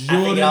Jordan.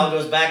 I think it all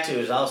goes back to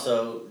is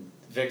also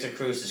Victor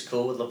Cruz is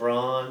cool with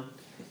LeBron,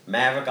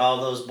 Maverick,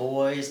 all those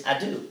boys. I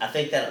do. I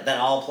think that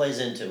all plays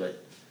into it.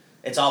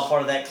 It's all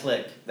part of that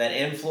clique, that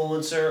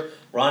influencer,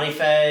 Ronnie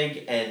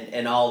Fag,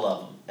 and all of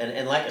them.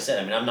 And like I said,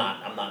 I mean, I'm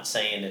not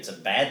saying it's a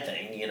bad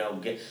thing. You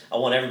know, I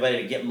want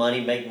everybody to get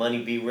money, make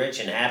money, be rich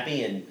and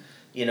happy, and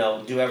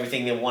do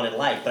everything they want in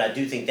life. But I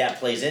do think that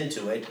plays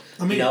into it.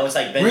 I mean, it's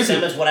like Ben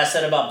Simmons. What I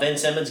said about Ben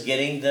Simmons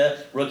getting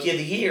the Rookie of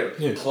the Year,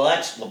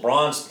 clutch.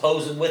 LeBron's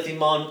posing with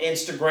him on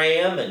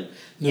Instagram, and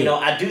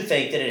I do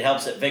think that it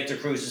helps that Victor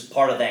Cruz is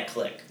part of that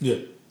clique. Yeah.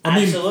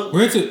 Absolutely.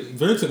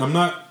 Granted,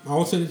 I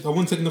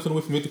wouldn't take nothing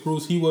away from Victor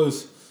Cruz. He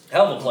was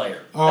hell of a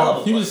player.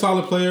 He was a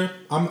solid player.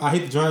 I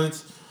hate the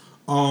Giants.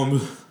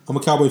 I'm a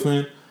Cowboy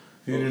fan.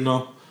 You didn't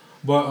know,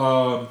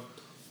 but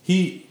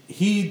he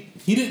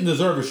didn't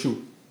deserve a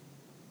shoe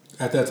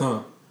at that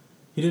time.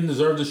 He didn't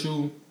deserve the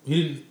shoe.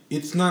 He didn't.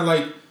 It's not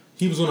like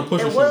he was going to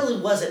push. It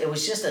really wasn't. It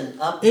was just an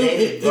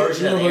updated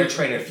version of Air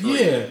Trainer 3.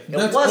 Yeah,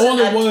 that's all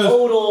it was.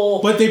 Total.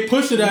 But they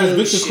pushed it as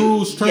Victor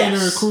Cruz trainer,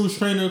 yes. Cruz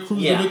trainer,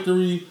 Cruz the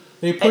victory.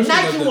 And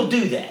Nike will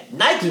do that.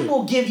 Nike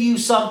will give you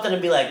something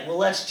and be like, well,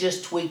 let's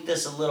just tweak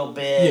this a little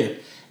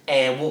bit,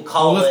 and we'll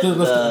call it we're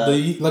going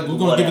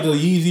to give it the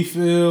Yeezy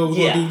feel. We're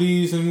going to do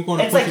these, and we're going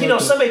to. It's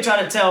like somebody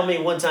tried to tell me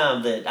one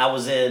time that I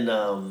was in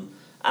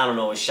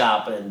a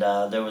shop, and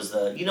there was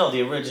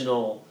the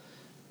original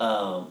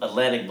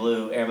Atlantic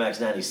Blue Air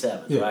Max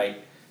 97,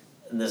 right?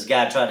 And this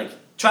guy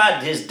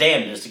tried his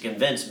damnedest to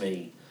convince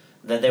me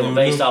that they were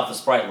based off the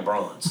Sprite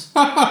LeBrons.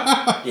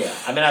 Yeah.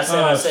 I mean,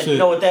 I said, you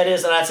know what that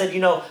is? And I said,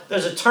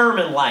 there's a term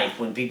in life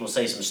when people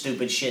say some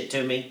stupid shit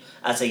to me.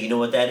 I say, you know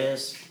what that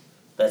is?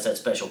 That's that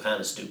special kind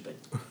of stupid.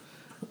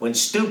 When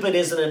stupid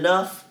isn't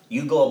enough,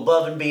 you go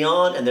above and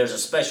beyond, and there's a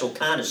special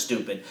kind of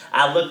stupid.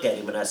 I looked at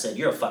him and I said,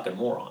 you're a fucking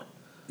moron.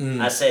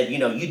 I said,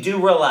 you do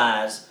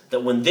realize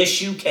that when this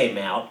shoe came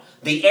out,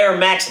 the Air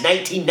Max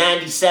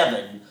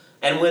 1997,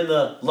 and when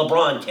the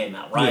LeBron came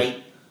out,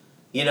 right?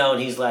 And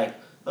he's like,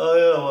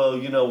 oh,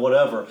 yeah, well,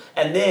 whatever.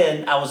 And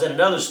then I was at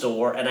another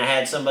store, and I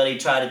had somebody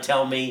try to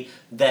tell me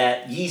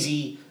that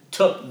Yeezy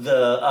took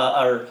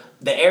the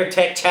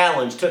AirTech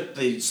Challenge took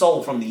the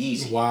sole from the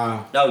Yeezy.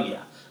 Wow. Oh,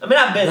 yeah. I mean,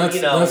 I've been,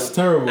 That's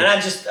terrible.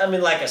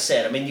 And like I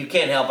said, I you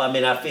can't help. I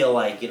feel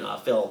like, I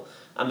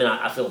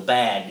feel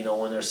bad,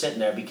 when they're sitting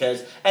there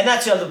because, and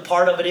that's the other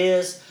part of it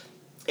is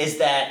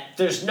that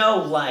there's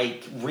no,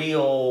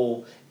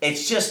 real,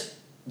 it's just,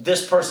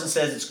 this person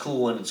says it's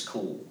cool and it's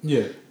cool.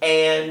 Yeah.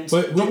 And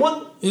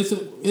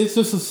it's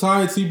a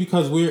society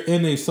because we're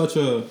in in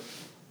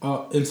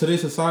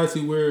today's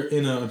society we're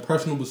in an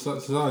impressionable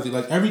society.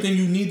 Like everything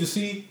you need to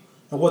see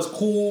and what's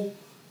cool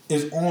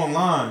is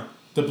online.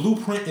 The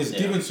blueprint is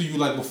given to you.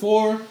 Like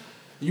before,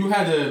 you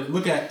had to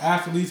look at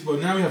athletes, but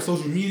now we have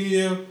social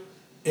media,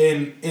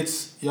 and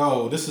it's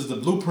this is the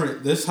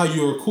blueprint. This is how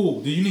you are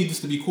cool. Do you need this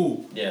to be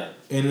cool? Yeah.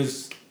 And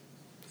it's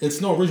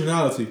no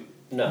originality.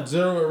 No.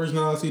 Zero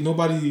originality.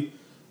 Nobody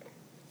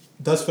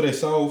does for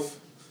themselves.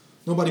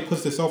 Nobody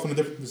puts themselves in a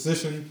different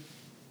position.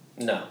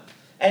 No.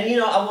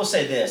 And, I will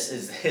say this,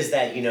 is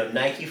that,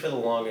 Nike for the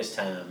longest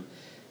time,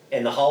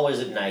 in the hallways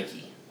of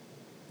Nike,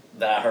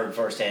 that I heard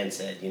firsthand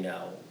said,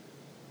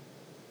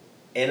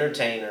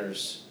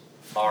 entertainers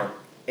aren't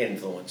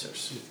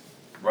influencers,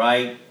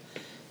 right?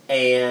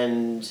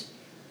 And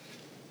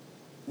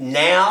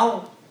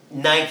now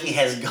Nike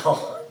has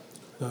gone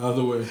the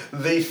other way,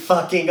 the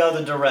fucking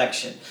other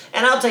direction.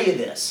 And I'll tell you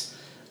this.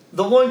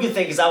 The one good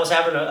thing is I was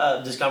having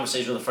this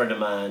conversation with a friend of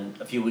mine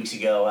a few weeks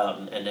ago out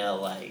in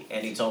LA,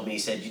 and he told me, he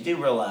said, you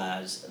do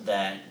realize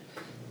that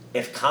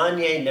if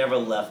Kanye never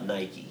left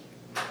Nike,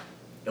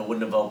 it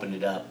wouldn't have opened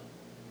it up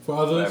for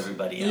others, for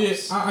everybody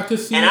else. Yeah, I could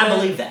see and that. I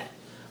believe that.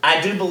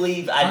 I do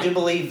believe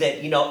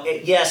that,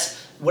 yes,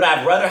 would I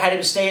have rather had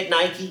him stay at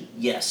Nike?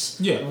 Yes.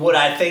 Yeah. Would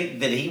I think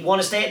that he'd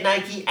want to stay at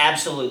Nike?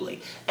 Absolutely.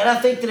 And I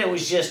think that it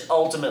was just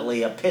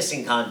ultimately a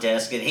pissing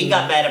contest. And he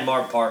got mad at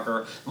Mark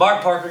Parker.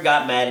 Mark Parker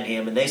got mad at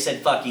him, and they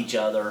said fuck each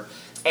other.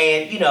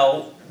 And,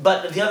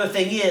 but the other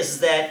thing is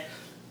that,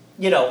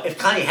 if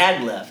Kanye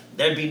hadn't left,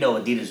 there'd be no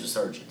Adidas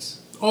resurgence.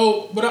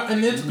 Oh,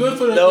 and it's good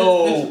for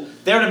the...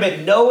 There would have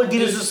been no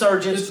Adidas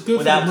resurgence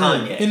without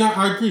Kanye. And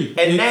I agree.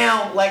 And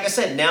now, like I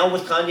said, now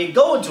with Kanye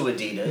going to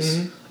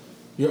Adidas...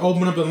 You're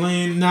opening up the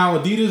lane. Now,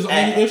 Adidas'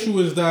 only issue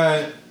is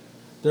that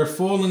they're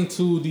falling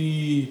to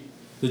the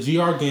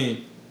GR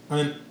game.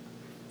 And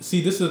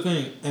see, this is the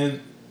thing.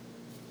 And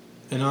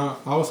I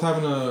was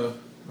having a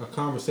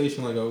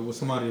conversation with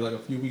somebody a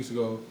few weeks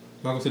ago.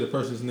 I'm not going to say the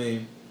person's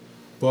name.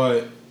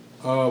 But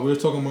they were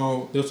talking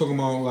about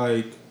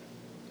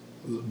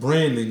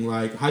branding,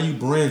 how you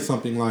brand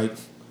something,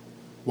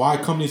 why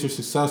companies are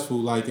successful,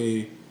 like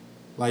a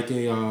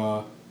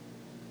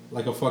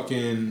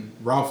fucking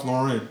Ralph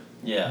Lauren.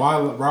 Yeah. Why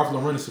Ralph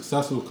Lauren is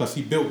successful because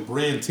he built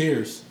brand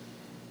tiers.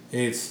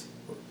 It's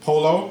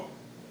Polo,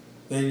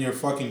 then your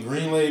fucking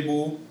green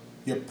label,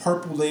 your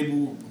purple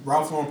label,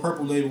 Ralph Lauren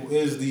purple label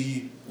is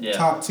the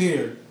top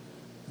tier.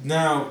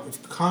 Now,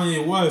 if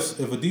Kanye West,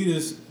 if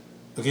Adidas,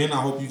 again,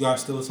 I hope you guys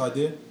steal this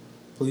idea.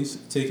 Please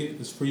take it.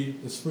 It's free.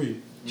 It's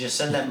free. Just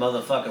send that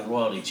motherfucking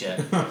royalty check.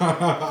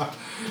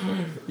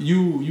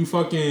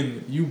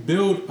 You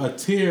build a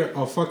tier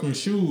of fucking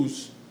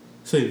shoes.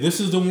 Say this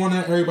is the one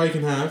that everybody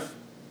can have.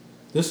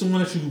 This is the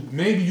one that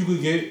you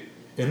could get,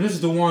 and this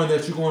is the one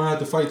that you're gonna have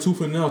to fight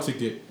tooth and nail to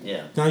get.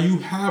 Yeah. Now you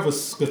have a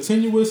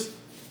continuous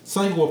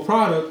cycle of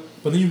product,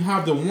 but then you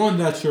have the one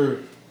that's your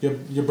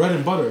bread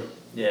and butter.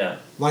 Yeah.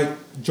 Like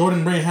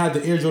Jordan Brand had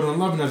the Air Jordan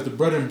 11 as the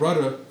bread and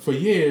butter for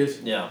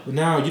years. Yeah. But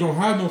now you don't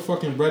have no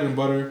fucking bread and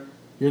butter.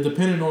 You're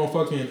dependent on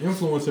fucking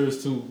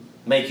influencers to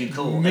make you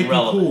cool, make you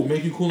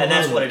relevant. cool, and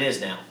that's what it is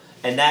now.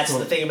 And that's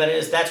the thing about it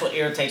is that's what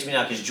irritates me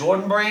now because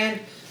Jordan Brand,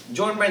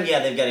 yeah,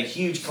 they've got a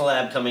huge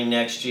collab coming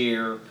next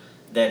year.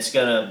 That's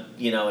gonna,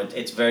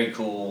 it's very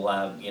cool.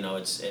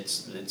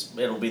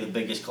 It'll be the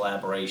biggest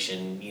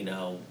collaboration,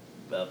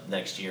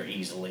 next year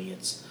easily.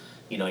 It's,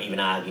 even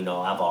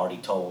I've already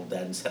told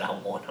that and said I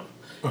want them.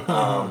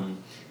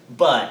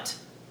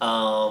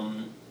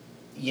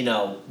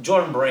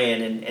 Jordan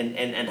Brand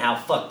and how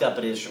fucked up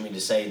it is for me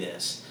to say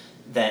this,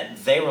 that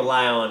they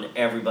rely on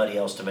everybody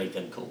else to make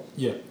them cool.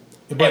 Yeah.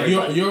 But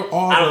you're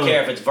all I don't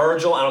care if it's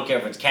Virgil, I don't care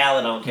if it's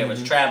Khaled, I don't care if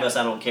it's Travis,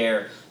 I don't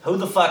care who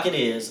the fuck it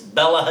is,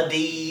 Bella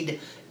Hadid,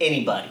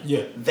 anybody.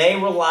 Yeah. They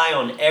rely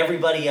on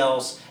everybody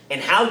else,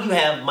 and how you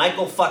have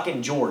Michael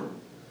fucking Jordan,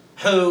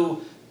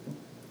 who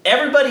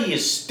everybody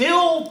is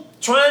still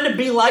trying to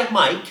be like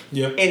Mike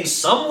in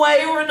some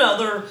way or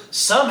another,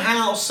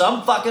 somehow,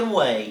 some fucking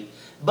way,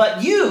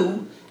 but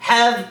you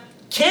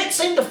can't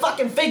seem to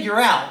fucking figure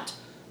out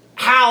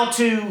how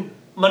to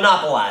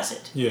monopolize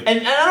it. Yeah.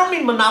 And I don't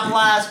mean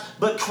monopolize,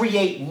 but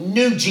create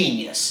new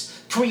genius.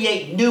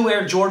 Create new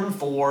Air Jordan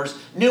 4s,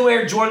 new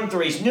Air Jordan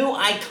 3s, new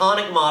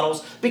iconic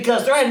models,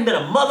 because there hadn't been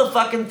a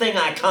motherfucking thing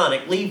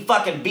iconic, leave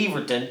fucking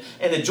Beaverton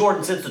and the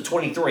Jordan since the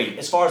 23,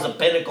 as far as a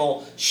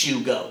pinnacle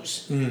shoe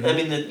goes. Mm-hmm. I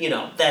mean,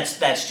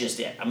 that's just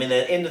it. I mean,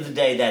 at the end of the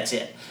day, that's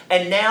it.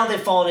 And now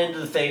they've fallen into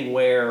the thing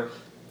where,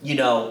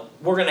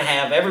 we're going to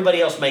have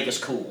everybody else make us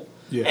cool.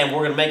 Yeah. And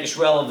we're going to make us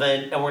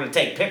relevant, and we're going to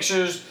take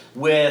pictures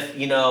with,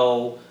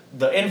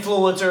 the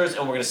influencers, and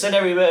we're going to send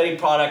everybody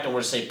product, and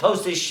we're going to say,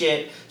 post this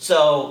shit,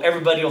 so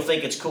everybody will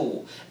think it's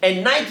cool.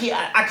 And Nike,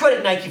 I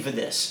credit Nike for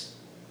this.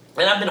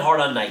 And I've been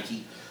hard on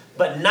Nike.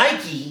 But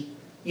Nike,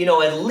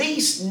 at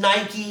least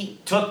Nike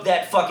took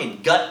that fucking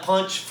gut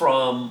punch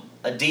from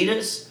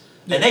Adidas.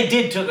 Yeah. And they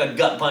did took a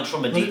gut punch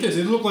from Adidas.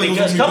 It looked like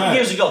because a couple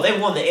years ago, they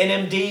won the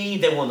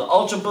NMD, they won the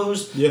Ultra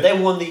Boost, they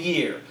won the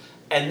year.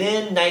 And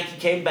then Nike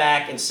came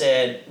back and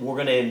said, we're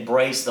going to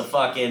embrace the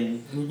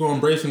fucking... We're going to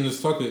embrace this,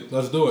 fuck it,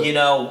 let's do it.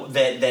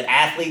 That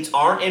athletes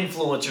aren't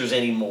influencers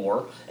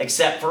anymore,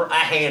 except for a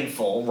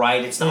handful,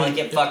 right? It's not like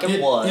it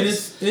fucking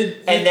was.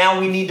 And now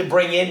we need to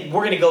bring in...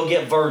 We're going to go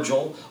get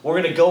Virgil.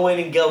 We're going to go in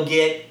and go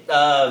get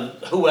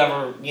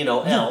whoever,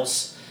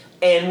 else.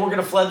 And we're going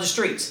to flood the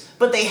streets.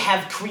 But they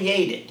have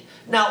created...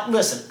 Now,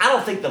 listen, I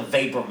don't think the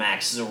Vapor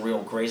Max is a real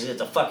crazy.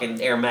 It's a fucking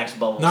Air Max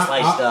bubble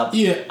sliced up a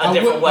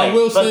different way.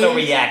 But the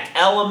React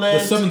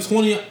Element... The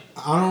 720,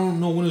 I don't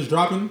know when it's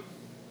dropping.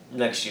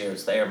 Next year,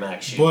 it's the Air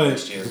Max shoe.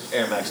 Next year,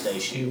 Air Max Day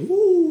shoe.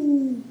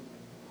 Ooh.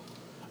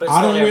 But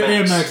I don't wear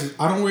Air Maxes.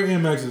 I don't wear Air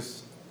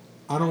Maxes.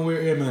 I don't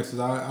wear Air Maxes.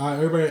 I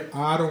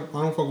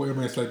don't fuck with Air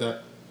Max like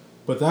that.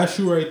 But that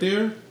shoe right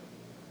there.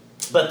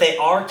 But they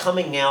are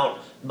coming out.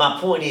 My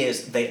point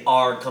is, they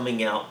are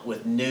coming out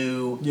with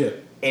new,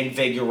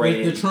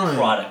 invigorated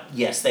product.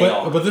 Yes, they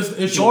are. But this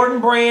issue,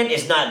 Jordan Brand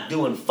is not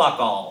doing fuck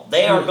all.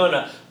 They're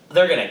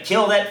gonna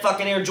kill that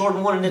fucking Air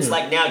Jordan 1, and it's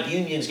like now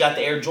Union's got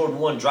the Air Jordan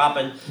 1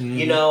 dropping,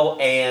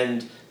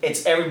 and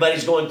it's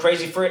everybody's going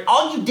crazy for it.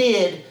 All you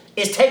did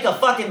is take a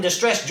fucking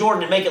distressed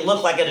Jordan and make it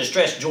look like a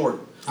distressed Jordan.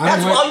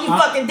 That's all you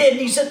fucking did.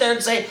 And you sit there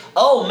and say,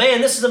 "Oh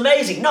man, this is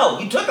amazing." No,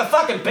 you took a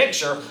fucking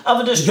picture of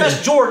a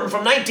distressed Jordan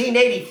from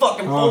 1980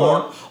 fucking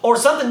 4 or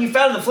something you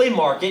found in the flea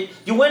market.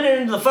 You went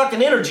into the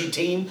fucking energy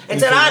team and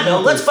said, "I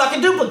know, let's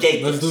fucking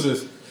duplicate this. Let's do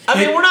this." I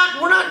mean, we're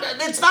not.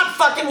 It's not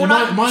fucking. We're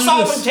not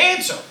solving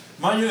cancer.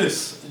 Mind you,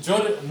 this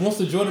most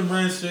of Jordan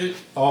Brand shit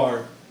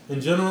are in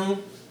general.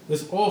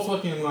 It's all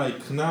fucking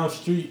like Canal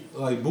Street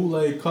like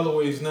bootleg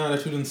colorways now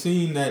that you done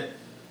seen that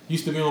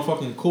used to be on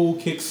fucking Cool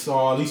Kicks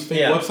or at least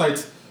fake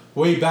websites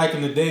way back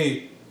in the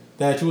day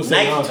that you would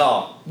say Nike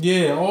Talk.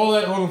 Yeah, all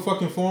the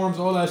fucking forums,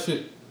 all that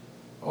shit.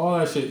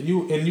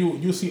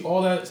 You see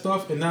all that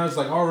stuff and now it's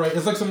like alright,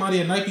 it's like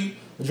somebody at Nike,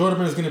 Jordan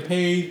Brand is getting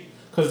paid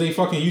because they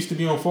fucking used to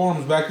be on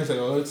forums back and say,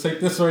 "Oh, let's take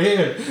this right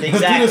here. Exactly.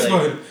 Let's do this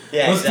one.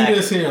 Yeah, let's do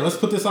this here. Let's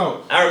put this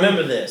out." I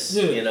remember this,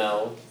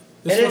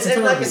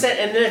 And like I said,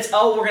 and then it's,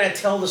 we're going to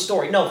tell the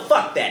story. No,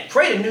 fuck that.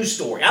 Create a new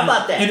story. How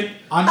about that?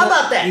 How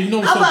about that?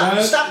 How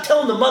about stop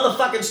telling the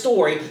motherfucking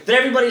story that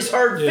everybody's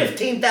heard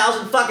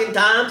 15,000 fucking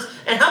times?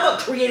 And how about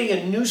creating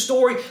a new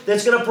story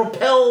that's going to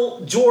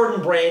propel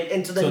Jordan Brand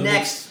into the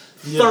next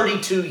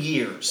 32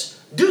 years?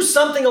 Do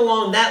something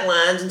along that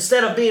lines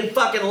instead of being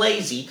fucking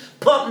lazy,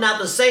 pumping out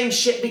the same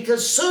shit,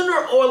 because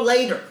sooner or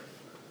later,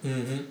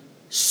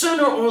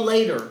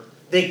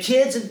 the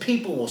kids and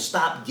people will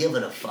stop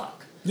giving a fuck.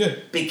 Yeah.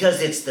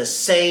 Because it's the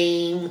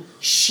same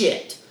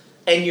shit.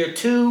 And you're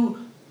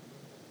too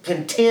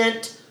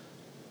content,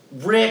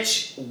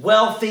 rich,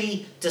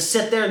 wealthy to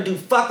sit there and do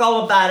fuck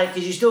all about it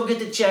because you still get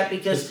the check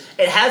because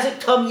it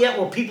hasn't come yet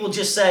where people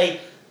just say,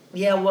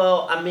 "Yeah,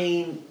 well, I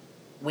mean,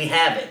 we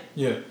have it."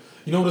 Yeah.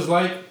 You know what it's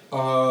like?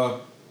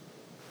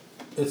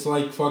 It's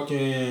like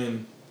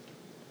fucking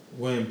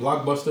when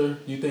Blockbuster,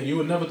 you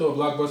would never thought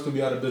Blockbuster would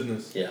be out of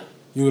business. Yeah.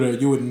 You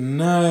would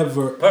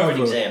never Perfect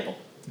example.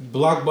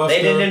 Blockbuster.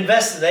 They didn't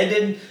invest. They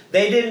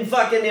didn't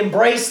fucking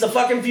embrace the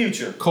fucking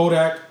future.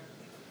 Kodak.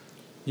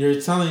 You're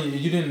telling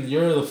you didn't.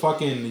 You're the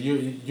fucking.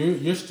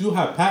 You still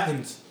have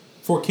patents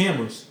for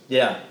cameras.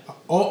 Yeah.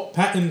 All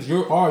patents.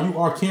 You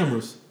are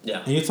cameras.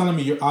 Yeah. And you're telling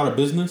me you're out of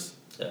business.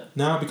 Yeah.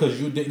 Now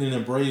because you didn't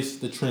embrace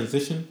the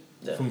transition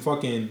from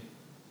fucking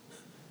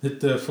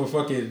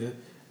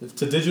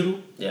to digital.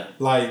 Yeah.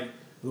 Like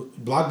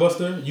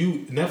Blockbuster.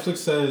 Netflix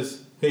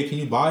says, "Hey, can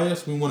you buy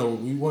us? We want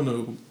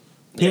to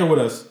pair with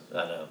us."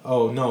 I know.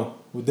 Oh no!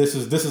 This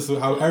is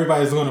how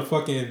everybody's gonna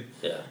fucking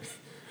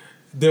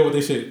deal with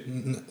this shit.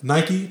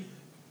 Nike,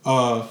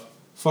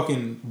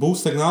 fucking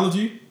Boost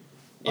technology.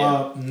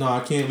 Yeah. No,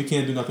 I can't. We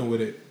can't do nothing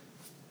with it.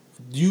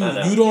 You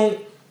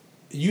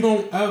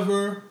don't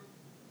ever.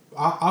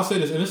 I'll say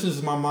this, and this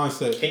is my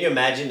mindset. Can you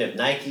imagine if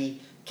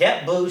Nike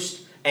kept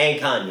Boost and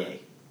Kanye?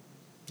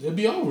 It'd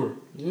be over.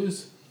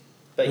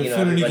 But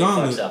everybody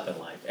fucks up in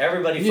life.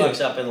 Everybody fucks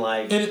up in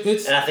life,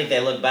 and I think they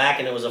look back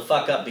and it was a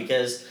fuck up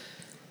because,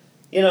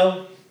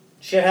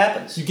 shit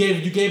happens. You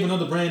gave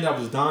another brand that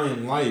was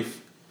dying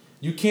life.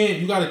 You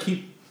gotta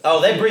keep.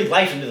 Oh, they breathe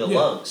life into the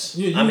lungs.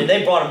 Yeah, I mean,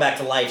 they brought him back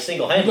to life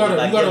single-handedly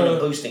by giving him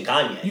Boost and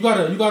Kanye. You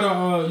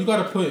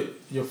gotta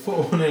put your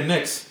foot on their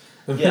necks.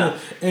 Yeah.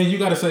 And you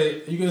gotta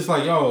say, it's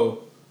like,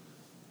 yo,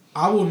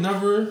 I will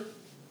never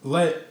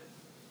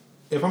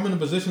if I'm in a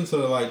position to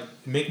like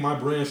make my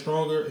brand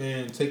stronger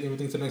and take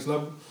everything to the next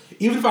level,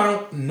 even if I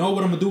don't know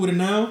what I'm gonna do with it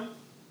now,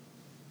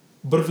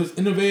 but if it's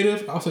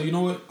innovative, I'll say, you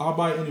know what, I'll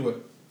buy it anyway.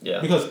 Yeah.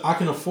 Because I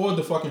can afford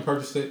to fucking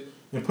purchase it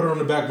and put it on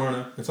the back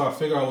burner until I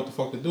figure out what the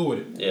fuck to do with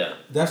it. Yeah.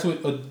 That's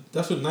what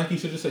Nike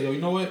should just say, yo,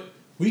 you know what,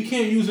 we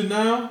can't use it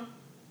now,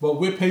 but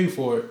we'll pay you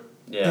for it.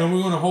 Yeah. And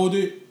we're gonna hold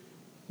it.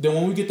 Then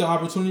when we get the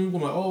opportunity, we're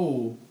gonna be like,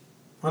 oh,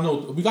 I know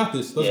we got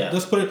this.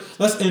 Let's put it.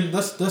 Let's change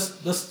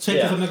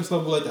it to the next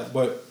level like that.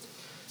 But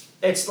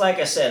it's like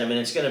I said. I mean,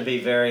 it's gonna be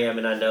very. I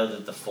mean, I know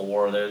that the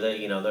 4.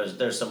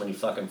 There's so many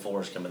fucking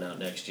 4s coming out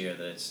next year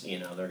that it's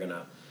they're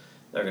gonna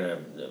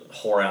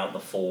whore out the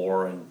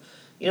 4 and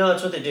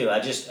that's what they do.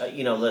 I just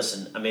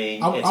listen. I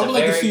mean, I would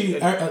like to see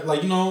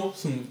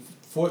some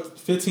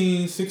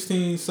 15,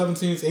 16,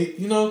 17s, 8.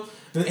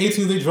 The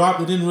 18s they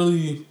dropped. It didn't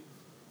really.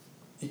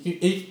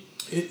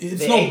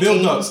 It's no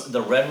build up.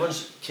 The red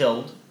ones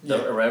killed.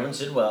 The red ones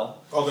did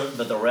well. Okay.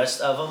 But the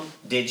rest of them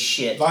did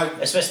shit. Like,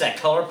 especially that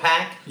color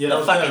pack. Yeah,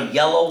 the fucking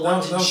yellow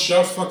ones and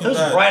shit. Whose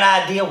bright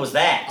idea was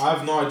that? I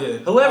have no idea.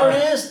 Whoever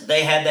it is,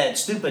 they had that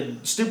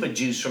stupid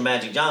juice from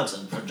Magic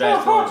Johnson for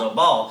Draft Lonzo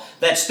Ball.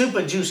 That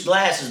stupid juice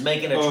glass is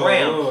making its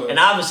round. And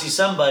obviously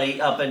somebody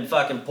up in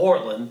fucking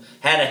Portland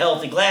had a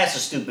healthy glass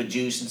of stupid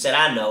juice and said,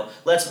 I know,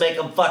 let's make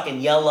them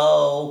fucking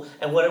yellow.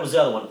 And what was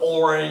the other one?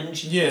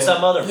 Orange. Yeah.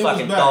 Some other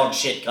fucking dog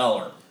shit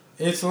color.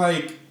 It's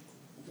like,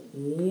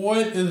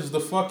 what is the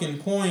fucking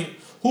point?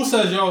 Who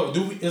says, yo,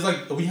 it's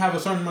like we have a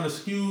certain amount of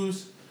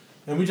SKUs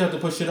and we just have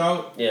to push it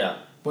out? Yeah.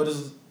 But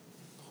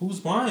who's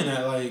buying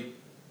that? Like,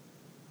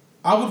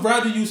 I would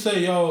rather you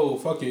say, yo,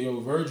 fuck it, yo,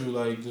 Virgil,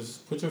 like,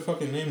 just put your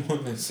fucking name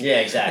on this. Yeah,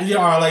 exactly. Yeah,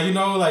 or like,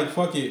 like,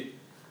 fuck it.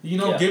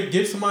 Yeah.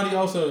 Give somebody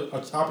else a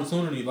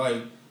opportunity.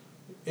 Like,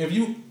 if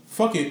you,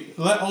 fuck it,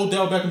 let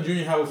Odell Beckham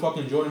Jr. have a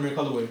fucking Jordan Brand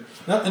colorway.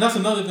 And that's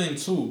another thing,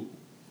 too.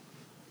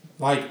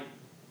 Like,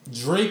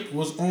 Drake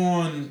was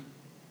on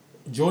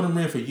Jordan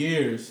Brand for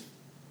years,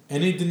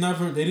 and they did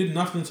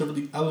nothing to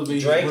really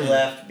elevate Drake his brand.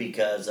 left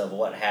because of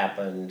what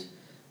happened,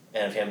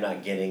 and of him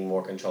not getting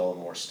more control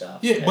and more stuff.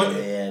 Yeah, and but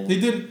then, they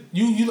did.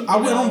 I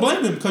wouldn't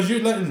blame him because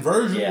you're letting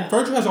Virgil. Yeah.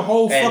 Virgil has a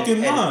whole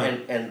fucking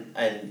line.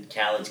 And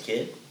Khaled's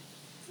kid.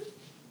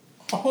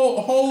 A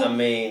whole. I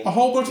mean, a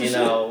whole bunch of shit.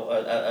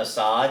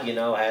 Assad,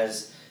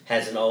 has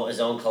his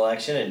own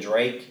collection, and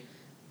Drake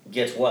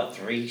gets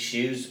 3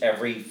 shoes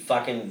every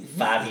fucking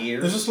 5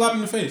 years. It's a slap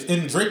in the face,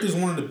 and Drake is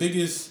one of the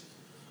biggest.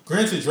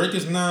 Granted, Drake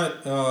is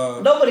not.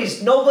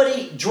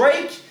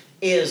 Drake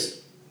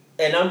is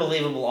an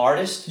unbelievable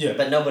artist. Yeah.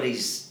 But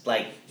nobody's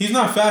like. He's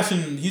not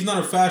fashion. He's not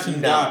a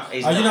fashion guy.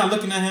 You're not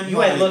looking at him.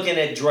 You ain't looking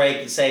at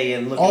Drake and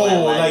saying looking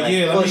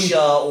at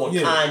Pusha or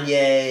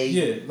Kanye.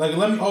 Yeah, like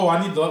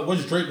I need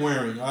what's Drake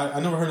wearing? I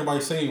never heard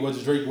anybody say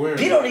what's Drake wearing.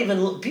 People don't even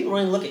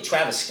look at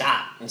Travis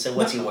Scott and say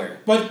what's he wearing.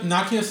 But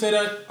I can't say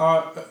that.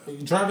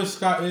 Travis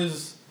Scott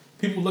is.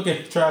 People look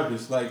at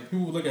Travis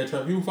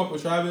people fuck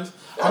with Travis.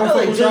 I don't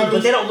fuck with Travis,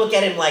 but they don't look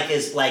at him like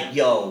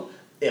yo.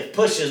 If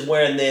Pusha's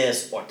wearing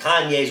this or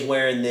Kanye's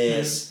wearing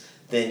this,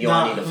 then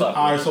y'all need to fuck.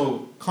 All right,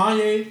 so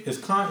Kanye is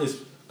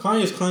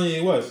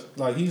Kanye West.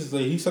 Like he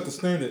set the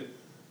standard.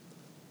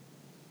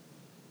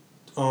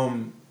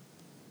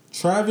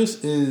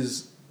 Travis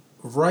is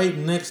right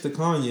next to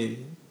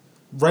Kanye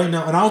right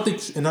now, and I don't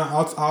think. And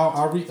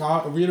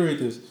I'll reiterate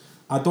this.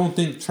 I don't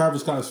think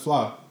Travis Scott is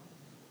fly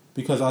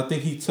because I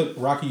think he took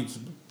A$AP Rocky's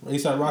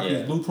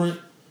blueprint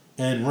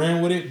and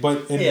ran with it.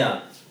 But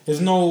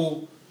there's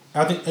no.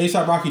 I think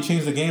A$AP Rocky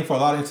changed the game for a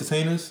lot of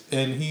entertainers,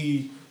 and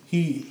he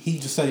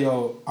just said,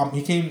 "Yo,"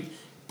 he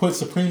put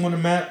Supreme on the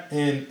map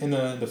and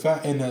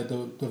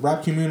the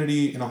rap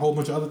community and a whole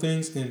bunch of other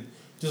things, and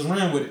just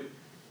ran with it.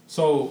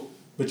 So,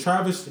 but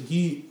Travis,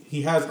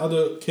 he has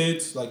other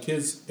kids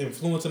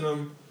influencing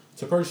him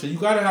to purchase it. You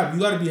gotta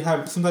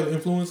have some type of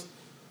influence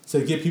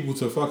to get people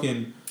to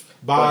fucking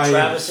buy.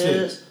 Travis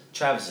is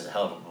a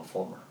hell of a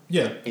performer.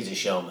 Yeah, he's a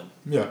showman.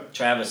 Yeah,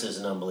 Travis is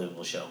an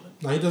unbelievable showman.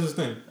 No, he does his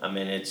thing. I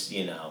mean,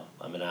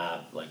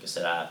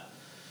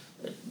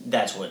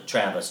 that's what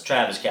Travis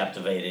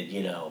captivated,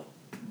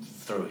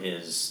 through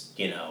his,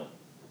 he's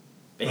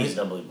an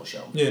unbelievable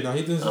showman. Yeah, no,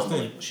 he does his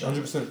thing,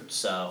 100%.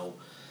 So,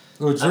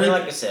 Drake,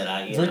 like I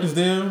said, Drake is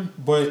there,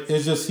 but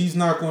it's just he's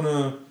not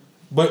gonna.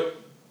 But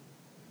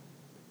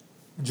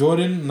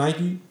Jordan,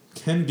 Nike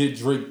can get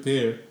Drake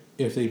there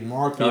if they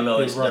market it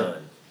it's right.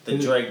 done. The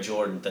Drake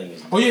Jordan thing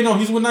is. Oh yeah, no,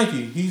 he's with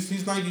Nike.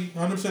 He's Nike,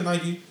 100%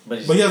 Nike.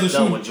 But he has a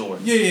shoe with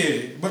Jordan.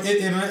 Yeah. But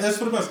and that's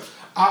for the best.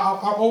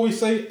 I always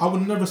say I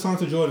would never sign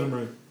to Jordan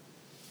brand.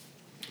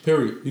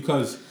 Period,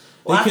 because.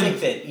 I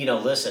think that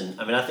listen.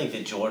 I mean, I think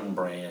that Jordan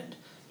brand,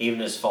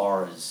 even as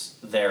far as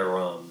their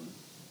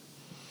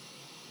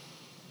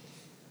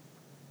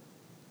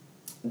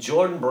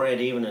Jordan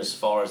brand, even as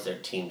far as their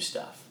team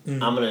stuff.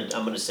 Mm-hmm.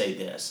 I'm gonna say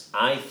this.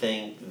 I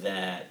think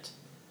that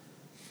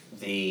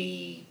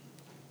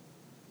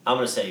I'm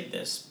going to say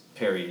this,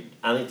 period.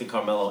 I think the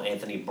Carmelo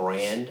Anthony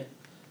brand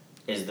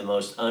is the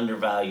most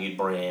undervalued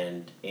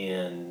brand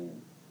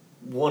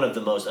one of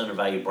the most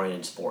undervalued brand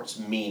in sports,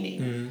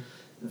 meaning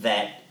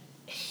that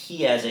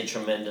he has a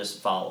tremendous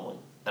following.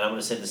 And I'm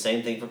going to say the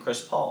same thing for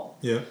Chris Paul.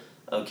 Yeah.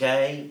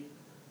 Okay?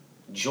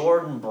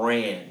 Jordan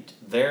brand,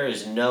 there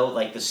is no,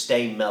 the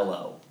Stay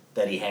Mellow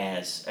that he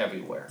has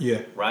everywhere.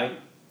 Yeah. Right?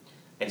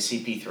 And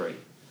CP3.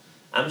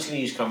 I'm just going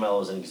to use Carmelo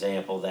as an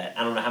example that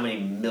I don't know how many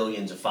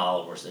millions of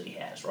followers that he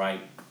has,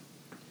 right?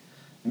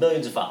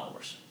 Millions of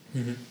followers.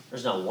 Mm-hmm.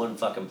 There's not one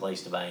fucking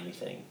place to buy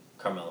anything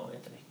Carmelo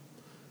Anthony.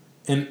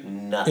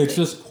 And nothing. It's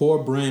just poor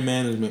brand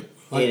management.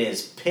 It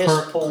is piss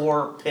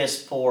poor.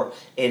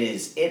 It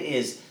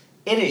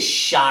is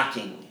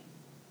shocking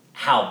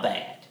how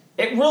bad.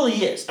 It really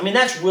is. I mean,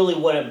 that's really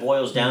what it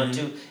boils down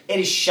to. It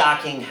is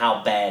shocking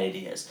how bad it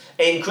is.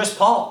 And Chris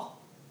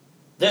Paul,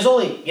 there's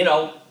only,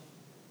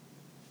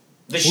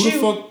 the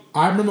fuck?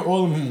 I remember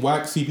all of them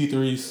whack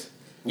CP3s.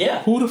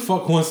 Yeah. Who the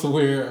fuck wants to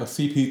wear a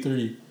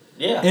CP3?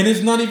 Yeah. And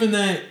it's not even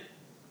that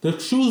the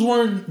shoes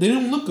they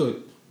didn't look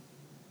good.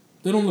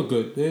 They don't look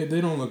good. They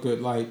don't look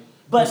good. But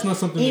that's not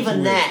something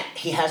even that,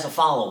 he has a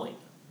following.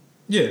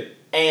 Yeah.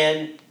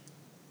 And,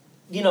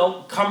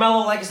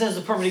 Carmelo, like I said, is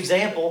a perfect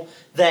example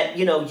that,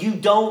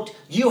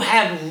 you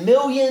have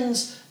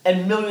millions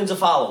and millions of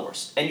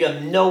followers and you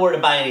have nowhere to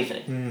buy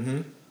anything.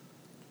 Mm-hmm.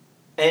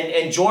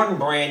 And Jordan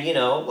brand,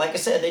 like I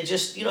said, they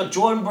just,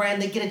 Jordan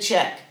brand, they get a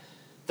check.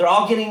 They're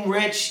all getting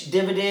rich,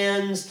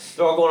 dividends,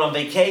 they're all going on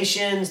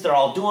vacations, they're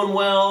all doing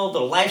well,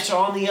 their lives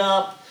are on the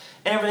up,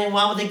 and everything.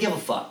 Why would they give a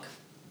fuck?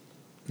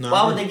 No,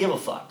 Why would they give a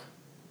fuck?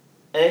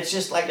 And it's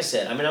just like I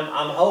said. I mean,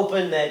 I'm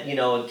hoping that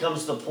it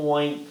comes to the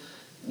point,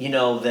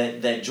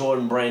 that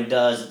Jordan Brand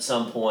does at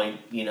some point.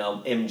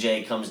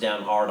 MJ comes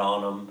down hard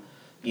on him.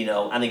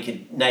 I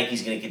think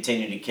Nike's going to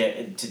continue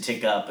to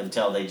tick up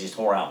until they just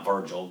whore out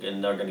Virgil,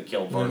 and they're going to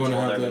kill Virgil.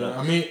 They're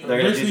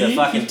going to do the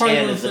fucking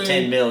 10 as the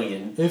 10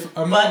 million.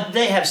 But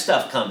they have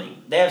stuff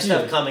coming. They have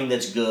stuff coming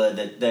that's good.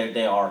 That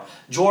they are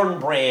Jordan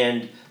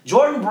Brand.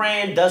 Jordan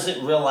Brand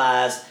doesn't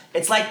realize.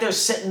 It's like they're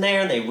sitting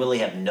there and they really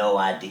have no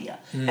idea.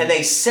 And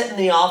they sit in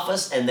the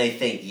office and they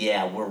think,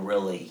 yeah, we're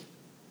really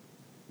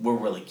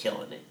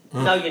killing it.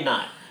 No, you're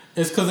not.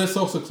 It's because they're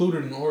so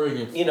secluded in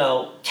Oregon.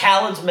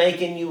 Khaled's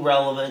making you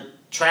relevant.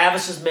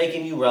 Travis is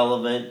making you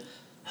relevant.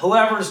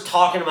 Whoever's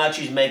talking about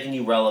you is making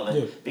you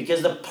relevant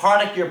because the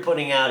product you're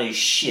putting out is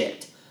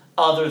shit.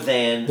 Other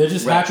than they're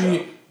just retro.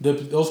 happy.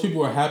 Those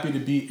people are happy to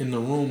be in the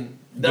room.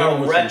 They're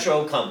a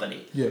retro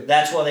company. Yeah.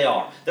 That's what they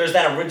are. There's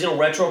that original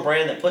retro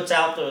brand that puts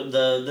out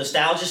the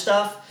nostalgia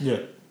stuff. Yeah.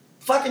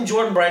 Fucking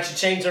Jordan Brand should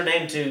change their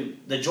name to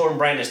the Jordan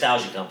Brand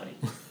Nostalgia Company.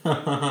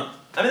 I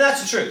mean,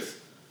 that's the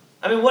truth.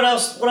 I mean, what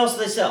else do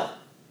they sell?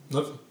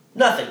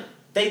 Nothing.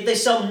 They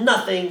sell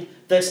nothing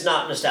that's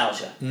not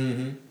nostalgia.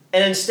 Mm-hmm.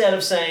 And instead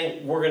of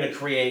saying, we're going to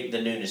create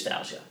the new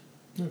nostalgia.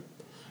 Yeah.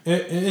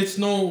 It's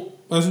no,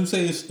 as we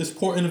say, it's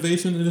poor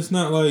innovation, and it's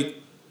not like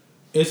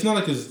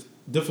it's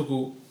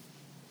difficult.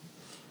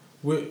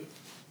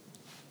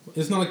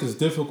 It's not like it's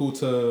difficult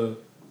to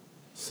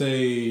say,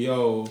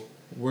 yo,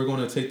 we're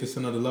going to take this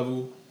another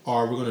level,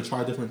 or we're going to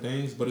try different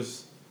things, but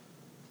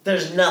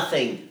there's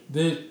nothing.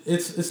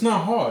 It's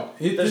not hard.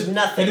 There's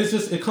nothing. And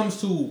it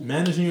comes to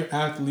managing your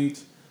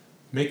athletes,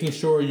 making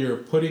sure you're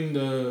putting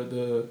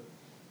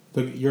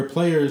your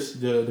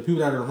players, the people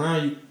that are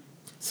around you,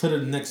 to the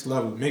next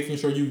level. Making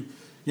sure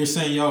you're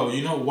saying, yo,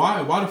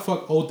 why the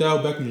fuck Odell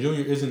Beckham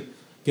Jr. isn't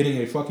getting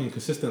a fucking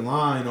consistent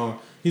line, or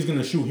he's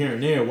gonna shoot here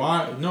and there.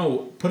 Why?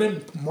 No,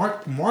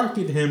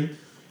 market him.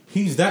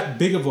 He's that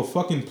big of a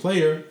fucking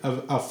player,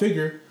 a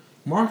figure.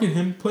 Market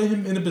him, put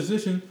him in a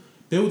position,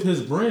 build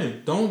his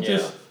brand. Don't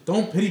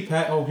pity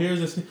pat. Oh, here's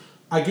this.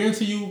 I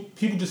guarantee you,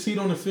 people just see it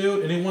on the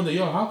field and they wonder,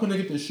 yo, how can they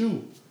get the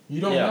shoe?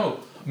 You don't know.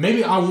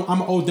 Maybe I'm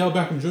an Odell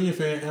Beckham Jr.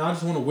 fan and I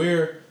just want to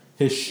wear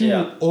his shoe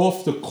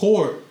off the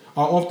court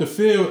or off the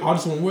field. I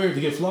just want to wear it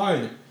to get fly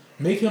in it.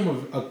 Make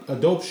him a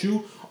dope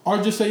shoe,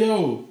 or just say,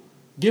 yo,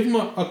 give him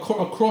a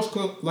cross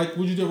like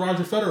what you did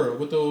Roger Federer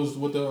with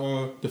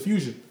the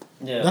Fusion.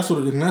 Yeah, that's what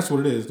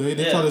it is. They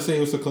try to say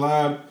it was a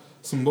collab,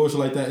 some bullshit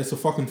like that. It's a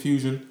fucking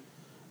fusion.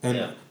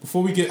 And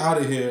before we get out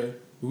of here,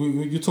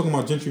 you're talking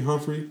about Gentry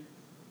Humphrey.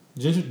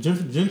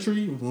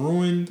 Gentry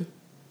ruined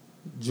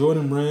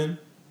Jordan Brand.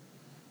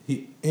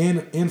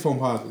 And foam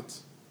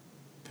posits.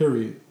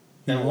 Period.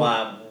 And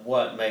why?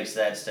 What makes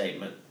that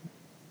statement?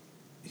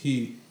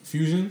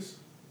 Fusions.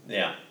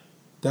 Yeah.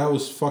 That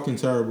was fucking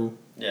terrible.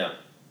 Yeah.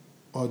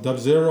 Dub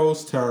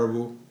Zero's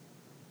terrible.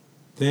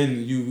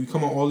 Then you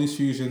come on all these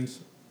fusions.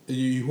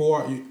 You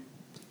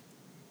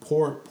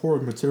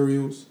poor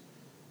materials.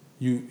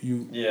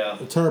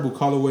 Terrible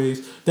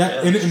colorways.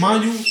 And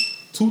mind you,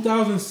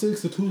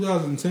 2006 to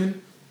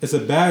 2010 is a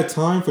bad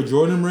time for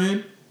Jordan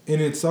Brand in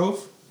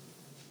itself,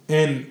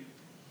 and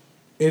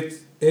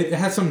it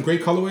had some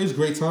great colorways,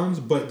 great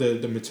times, but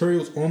the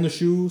materials on the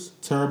shoes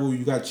terrible.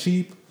 You got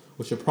cheap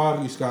with your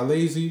product. You just got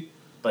lazy.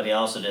 But he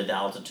also did the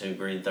Altitude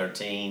Green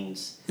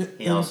 13s.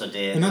 He also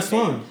did, and that's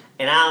fun.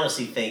 And I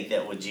honestly think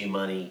that with G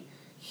Money,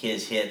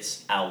 his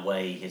hits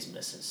outweigh his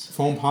misses.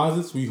 Foam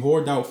posits, we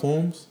hoard out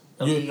foams.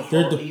 You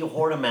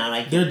hoard them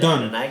out. They're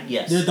done.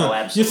 Yes, they're done.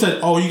 absolutely. You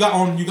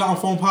said, you got on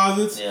foam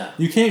posits. Yeah.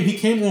 He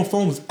came on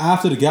foams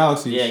after the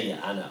Galaxies.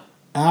 Yeah, I know.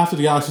 After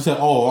the Galaxy said,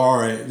 all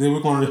right, then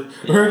we're going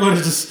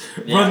to just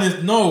run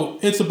this. No,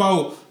 it's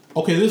about,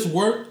 okay, this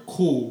worked,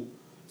 cool.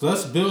 So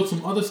let's build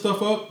some other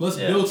stuff up. Let's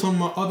build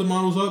some other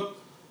models up.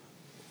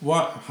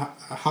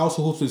 House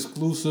of Hoops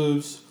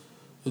exclusives.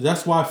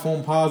 That's why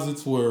foam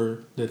posits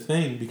were the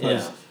thing,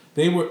 because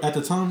they were at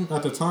the time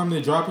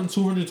they're dropping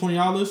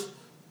 $220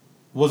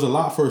 was a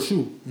lot for a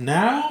shoe.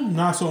 Now,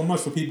 not so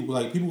much for people.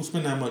 Like, people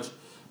spend that much,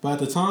 but at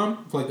the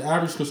time, for like the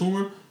average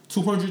consumer,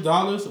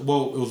 $200.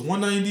 Well, it was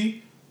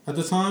 $190 at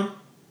the time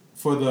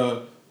for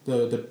the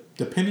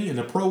penny, and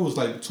the pro was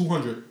like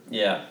 $200.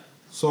 Yeah.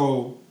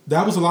 So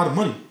that was a lot of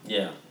money.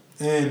 Yeah.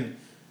 And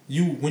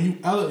when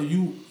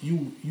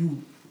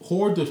you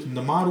hoard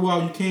the model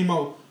out, you came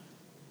out.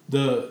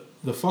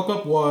 The fuck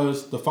up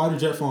was the Fighter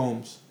Jet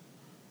foams.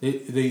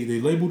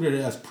 They labeled it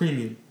as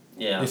premium.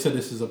 Yeah. They said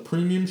this is a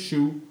premium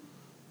shoe,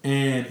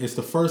 and it's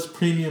the first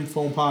premium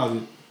foam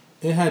posit.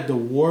 It had the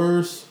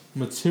worst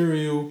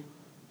material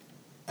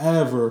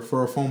ever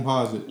for a foam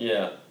posit.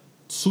 Yeah.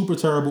 Super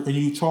terrible, and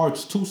you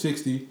charge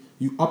 $260.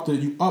 You up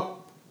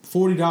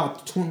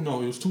 $40.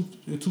 No, it was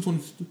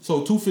 $220.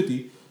 So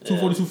 $250.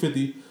 $240,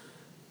 $250.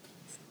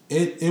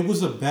 It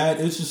was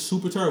it's just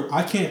super terrible.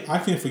 I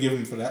can't forgive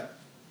him for that.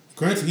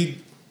 Granted,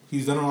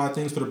 he's done a lot of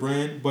things for the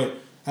brand, but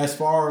as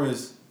far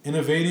as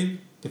innovating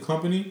the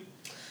company,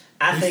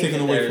 I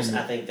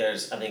think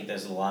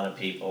there's a lot of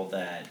people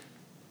that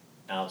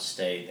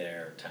outstay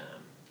their time.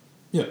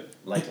 Yeah.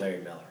 Like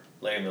Larry Miller.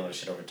 Larry Miller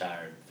should have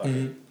retired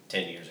fucking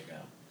 10 years ago.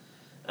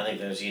 I think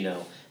there's,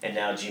 and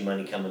now G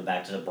Money coming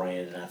back to the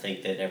brand, and I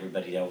think that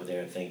everybody over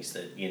there thinks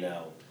that,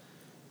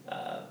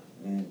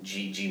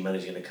 G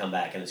Money's going to come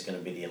back and it's going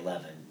to be the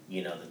 11,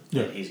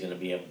 that he's going to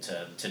be able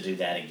to do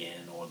that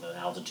again, or the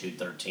Altitude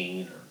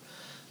 13,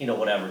 or,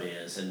 whatever it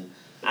is. And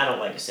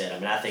like I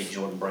said, I think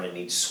Jordan Brand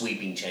needs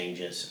sweeping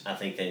changes. I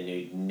think they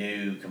need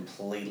new,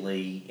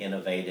 completely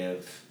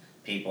innovative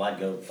people. I'd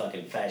go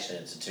fucking Fashion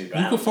Institute. You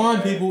can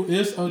find people.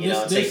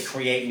 Say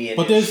create me a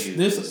but new shoe.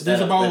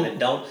 There's about living.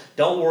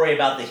 Don't worry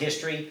about the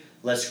history.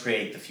 Let's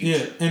create the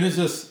future. Yeah, and it's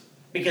just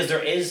because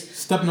there is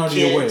stepping out of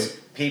your way.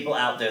 People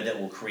out there that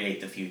will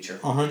create the future.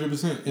 100%.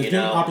 It's giving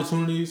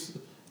opportunities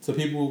to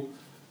people.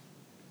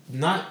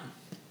 Not,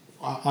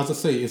 as I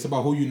say, it's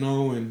about who you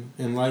know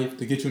in life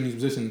to get you in these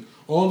positions.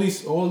 All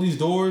these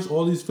doors,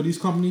 for these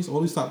companies,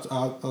 all these top.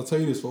 I'll tell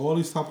you this, for all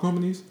these top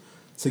companies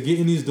to get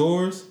in these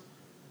doors,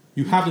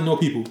 you have to know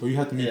people or you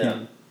have to meet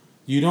people.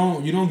 You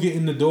don't get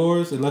in the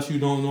doors unless you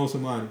don't know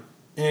somebody.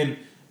 And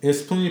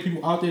there's plenty of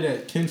people out there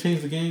that can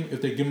change the game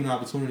if they're given an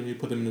opportunity to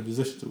put them in a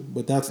position to.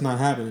 But that's not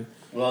happening.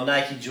 Well,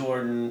 Nike,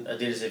 Jordan,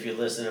 Adidas, if you're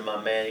listening to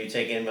my man, you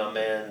take any of my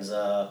man's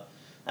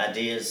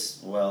ideas,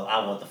 well,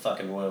 I want the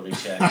fucking royalty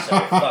check. So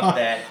fuck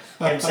that.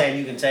 Him saying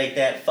you can take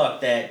that,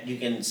 fuck that. You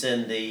can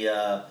send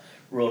the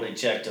royalty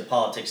check to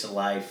Politics of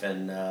Life,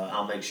 and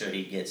I'll make sure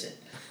he gets it.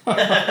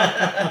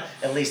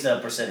 At least a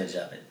percentage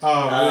of it.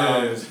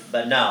 Oh, yes.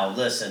 But no,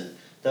 listen,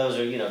 those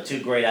are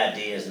two great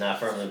ideas, and I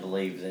firmly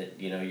believe that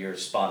you're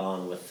spot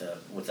on with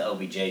the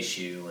OBJ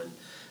shoe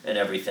and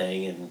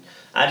everything. And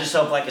I just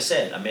hope, like I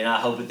said,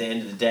 I hope at the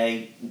end of the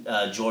day,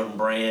 Jordan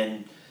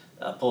Brand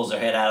pulls their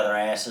head out of their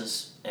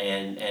asses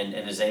and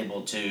is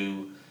able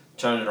to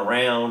turn it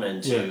around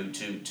and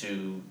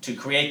to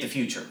create the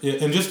future. Yeah,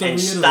 and just to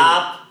reiterate,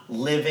 stop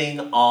living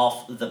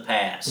off the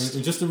past.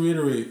 And just to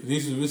reiterate,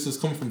 this is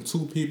coming from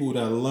two people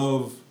that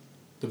love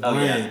the brand.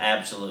 Oh yeah,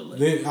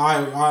 absolutely.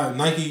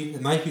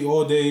 Nike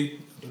all day.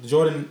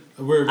 Jordan.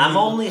 I'm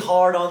only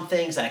hard on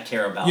things I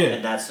care about,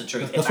 and that's the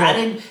truth.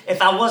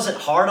 If I wasn't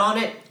hard on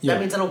it, that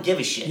means I don't give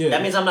a shit. Yeah.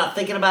 That means I'm not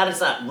thinking about it.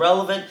 It's not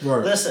relevant.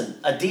 Right. Listen,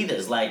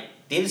 Adidas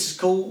is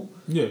cool.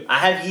 Yeah. I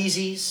have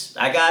Yeezys.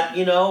 I got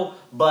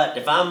but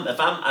if I'm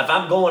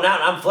going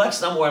out and I'm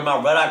flexing, I'm wearing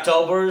my Red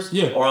Octobers,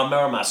 or I'm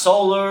wearing my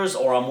Solars,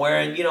 or I'm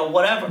wearing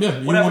whatever,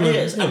 whatever it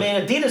is.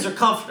 Yeah. Adidas are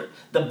comfortable.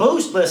 The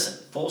Boost,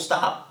 listen, full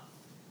stop.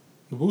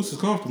 The Boost is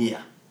comfortable.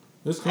 Yeah,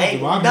 it's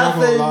comfortable. I'm not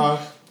gonna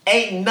lie.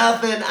 Ain't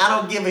nothing. I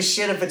don't give a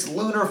shit if it's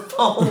lunar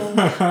foam.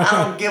 I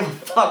don't give a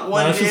fuck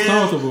what it is.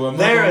 Comfortable.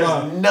 There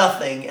is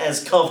nothing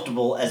as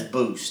comfortable as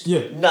Boost.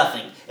 Yeah.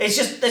 Nothing. That's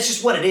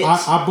just what it is.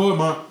 I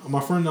bought my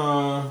friend.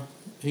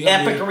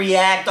 Epic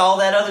React, all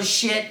that other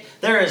shit.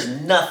 There is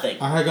nothing.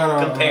 I had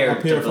got a pair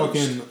of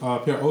Boost.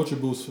 pair of Ultra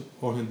Boosts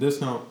on his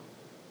discount,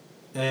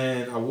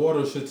 and I wore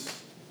those shits.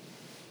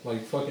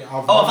 Like fucking.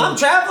 If I'm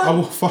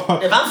traveling,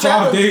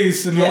 5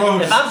 days in a row.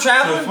 If I'm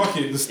traveling, fuck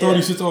it, the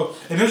sturdy shit's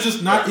off, and it's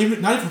just not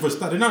even for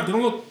style. They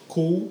don't look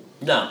cool.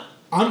 No.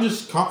 I'm at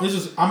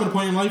a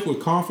point in life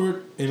with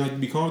comfort and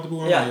be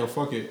comfortable. I'm like, yo,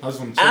 fuck it. I just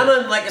want to.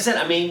 And like I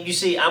said, you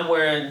see, I'm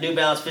wearing New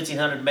Balance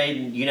 1500 made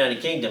in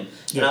United Kingdom,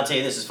 and I'll tell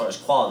you this as far as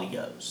quality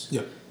goes.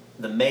 Yeah.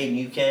 The made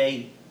in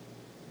UK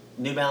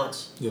New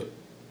Balance. Yeah.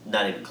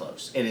 Not even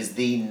close. It is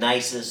the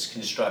nicest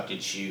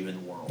constructed shoe in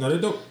the world. No, they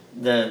don't.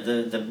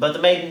 But the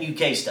made in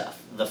UK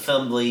stuff, the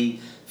Fimbly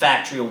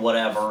factory or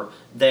whatever,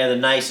 they're the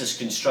nicest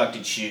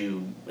constructed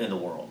shoe in the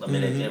world.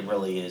 It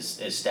really is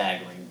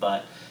staggering.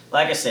 But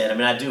like I said,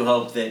 I do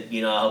hope that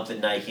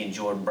Nike and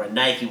Jordan Brand,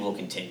 Nike will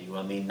continue.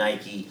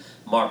 Nike,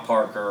 Mark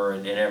Parker,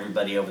 and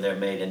everybody over there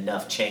made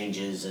enough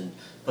changes and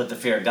put the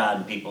fear of God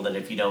in people that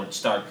if you don't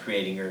start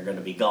creating, you're going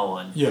to be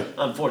gone. Yeah.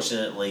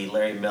 Unfortunately,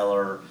 Larry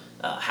Miller,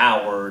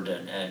 Howard,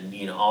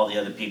 and all the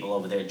other people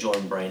over there,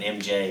 Jordan Brand,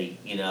 MJ,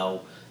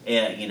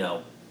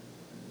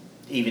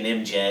 even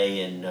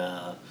MJ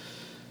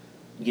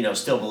and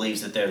still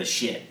believes that they're the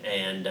shit,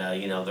 and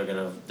they're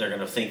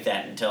gonna think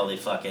that until they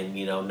fucking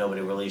nobody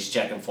release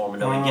checking for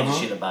them and nobody gives a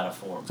shit about it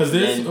for them. Because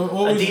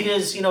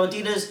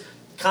Adidas,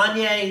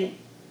 Kanye,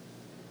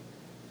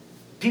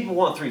 people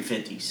want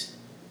 350s.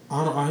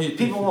 I hate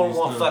people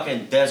want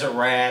fucking Desert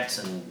Rats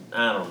and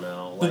I don't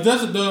know.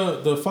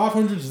 The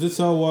 500s did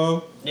sell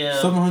well. Yeah.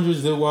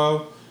 700s did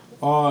well.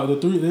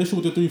 The issue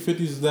with the 350s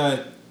is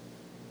that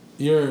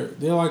they're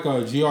like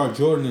a GR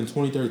Jordan in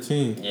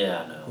 2013.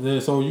 Yeah, I know.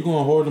 So you're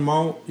gonna hoard them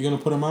out. You're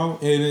gonna put them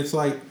out, and it's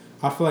like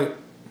I feel like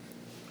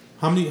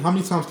how many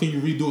times can you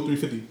redo a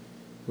 350?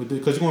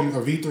 Because you're going a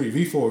V3,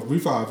 V4,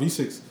 V5,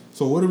 V6.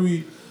 So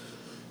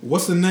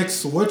what's the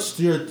next? What's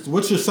your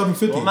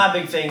 750? Well, my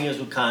big thing is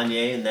with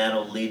Kanye, and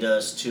that'll lead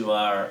us to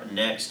our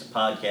next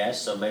podcast.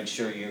 So make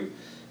sure you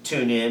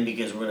tune in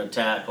because we're going to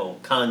tackle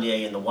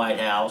Kanye in the White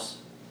House.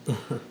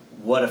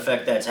 What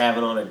effect that's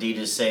having on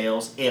Adidas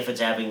sales, if it's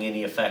having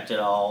any effect at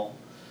all.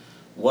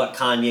 What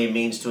Kanye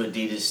means to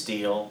Adidas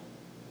still.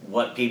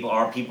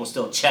 Are people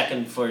still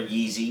checking for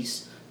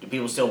Yeezys? Do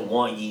people still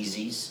want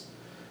Yeezys?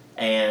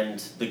 and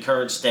the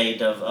current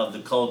state of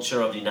the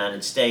culture of the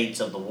United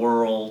States, of the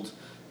world,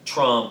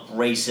 Trump,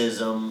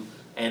 racism,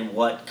 and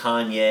what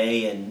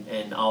Kanye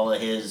and all of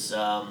his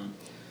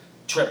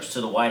trips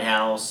to the White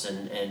House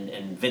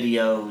and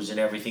videos and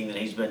everything that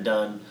he's been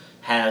done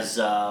has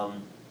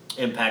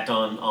impact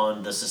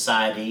on the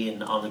society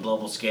and on the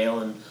global scale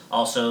and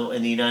also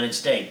in the United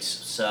States.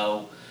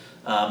 So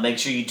make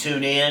sure you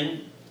tune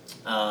in.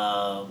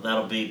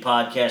 That'll be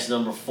podcast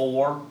number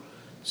 4.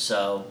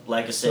 So,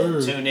 like I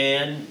said, tune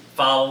in,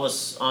 follow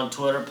us on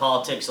Twitter,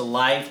 Politics of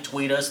Life,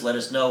 tweet us, let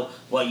us know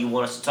what you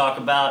want us to talk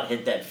about,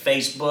 hit that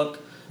Facebook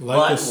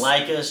button,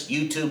 like us,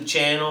 YouTube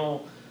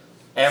channel,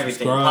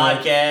 everything, subscribe.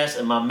 Podcast,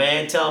 and my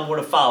man, tell them where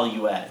to follow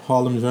you at.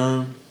 Harlem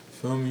Germ,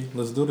 feel me?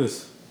 Let's do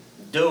this.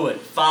 Do it,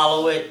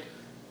 follow it,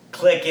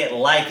 click it,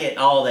 like it,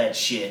 all that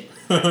shit.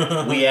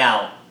 We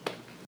out.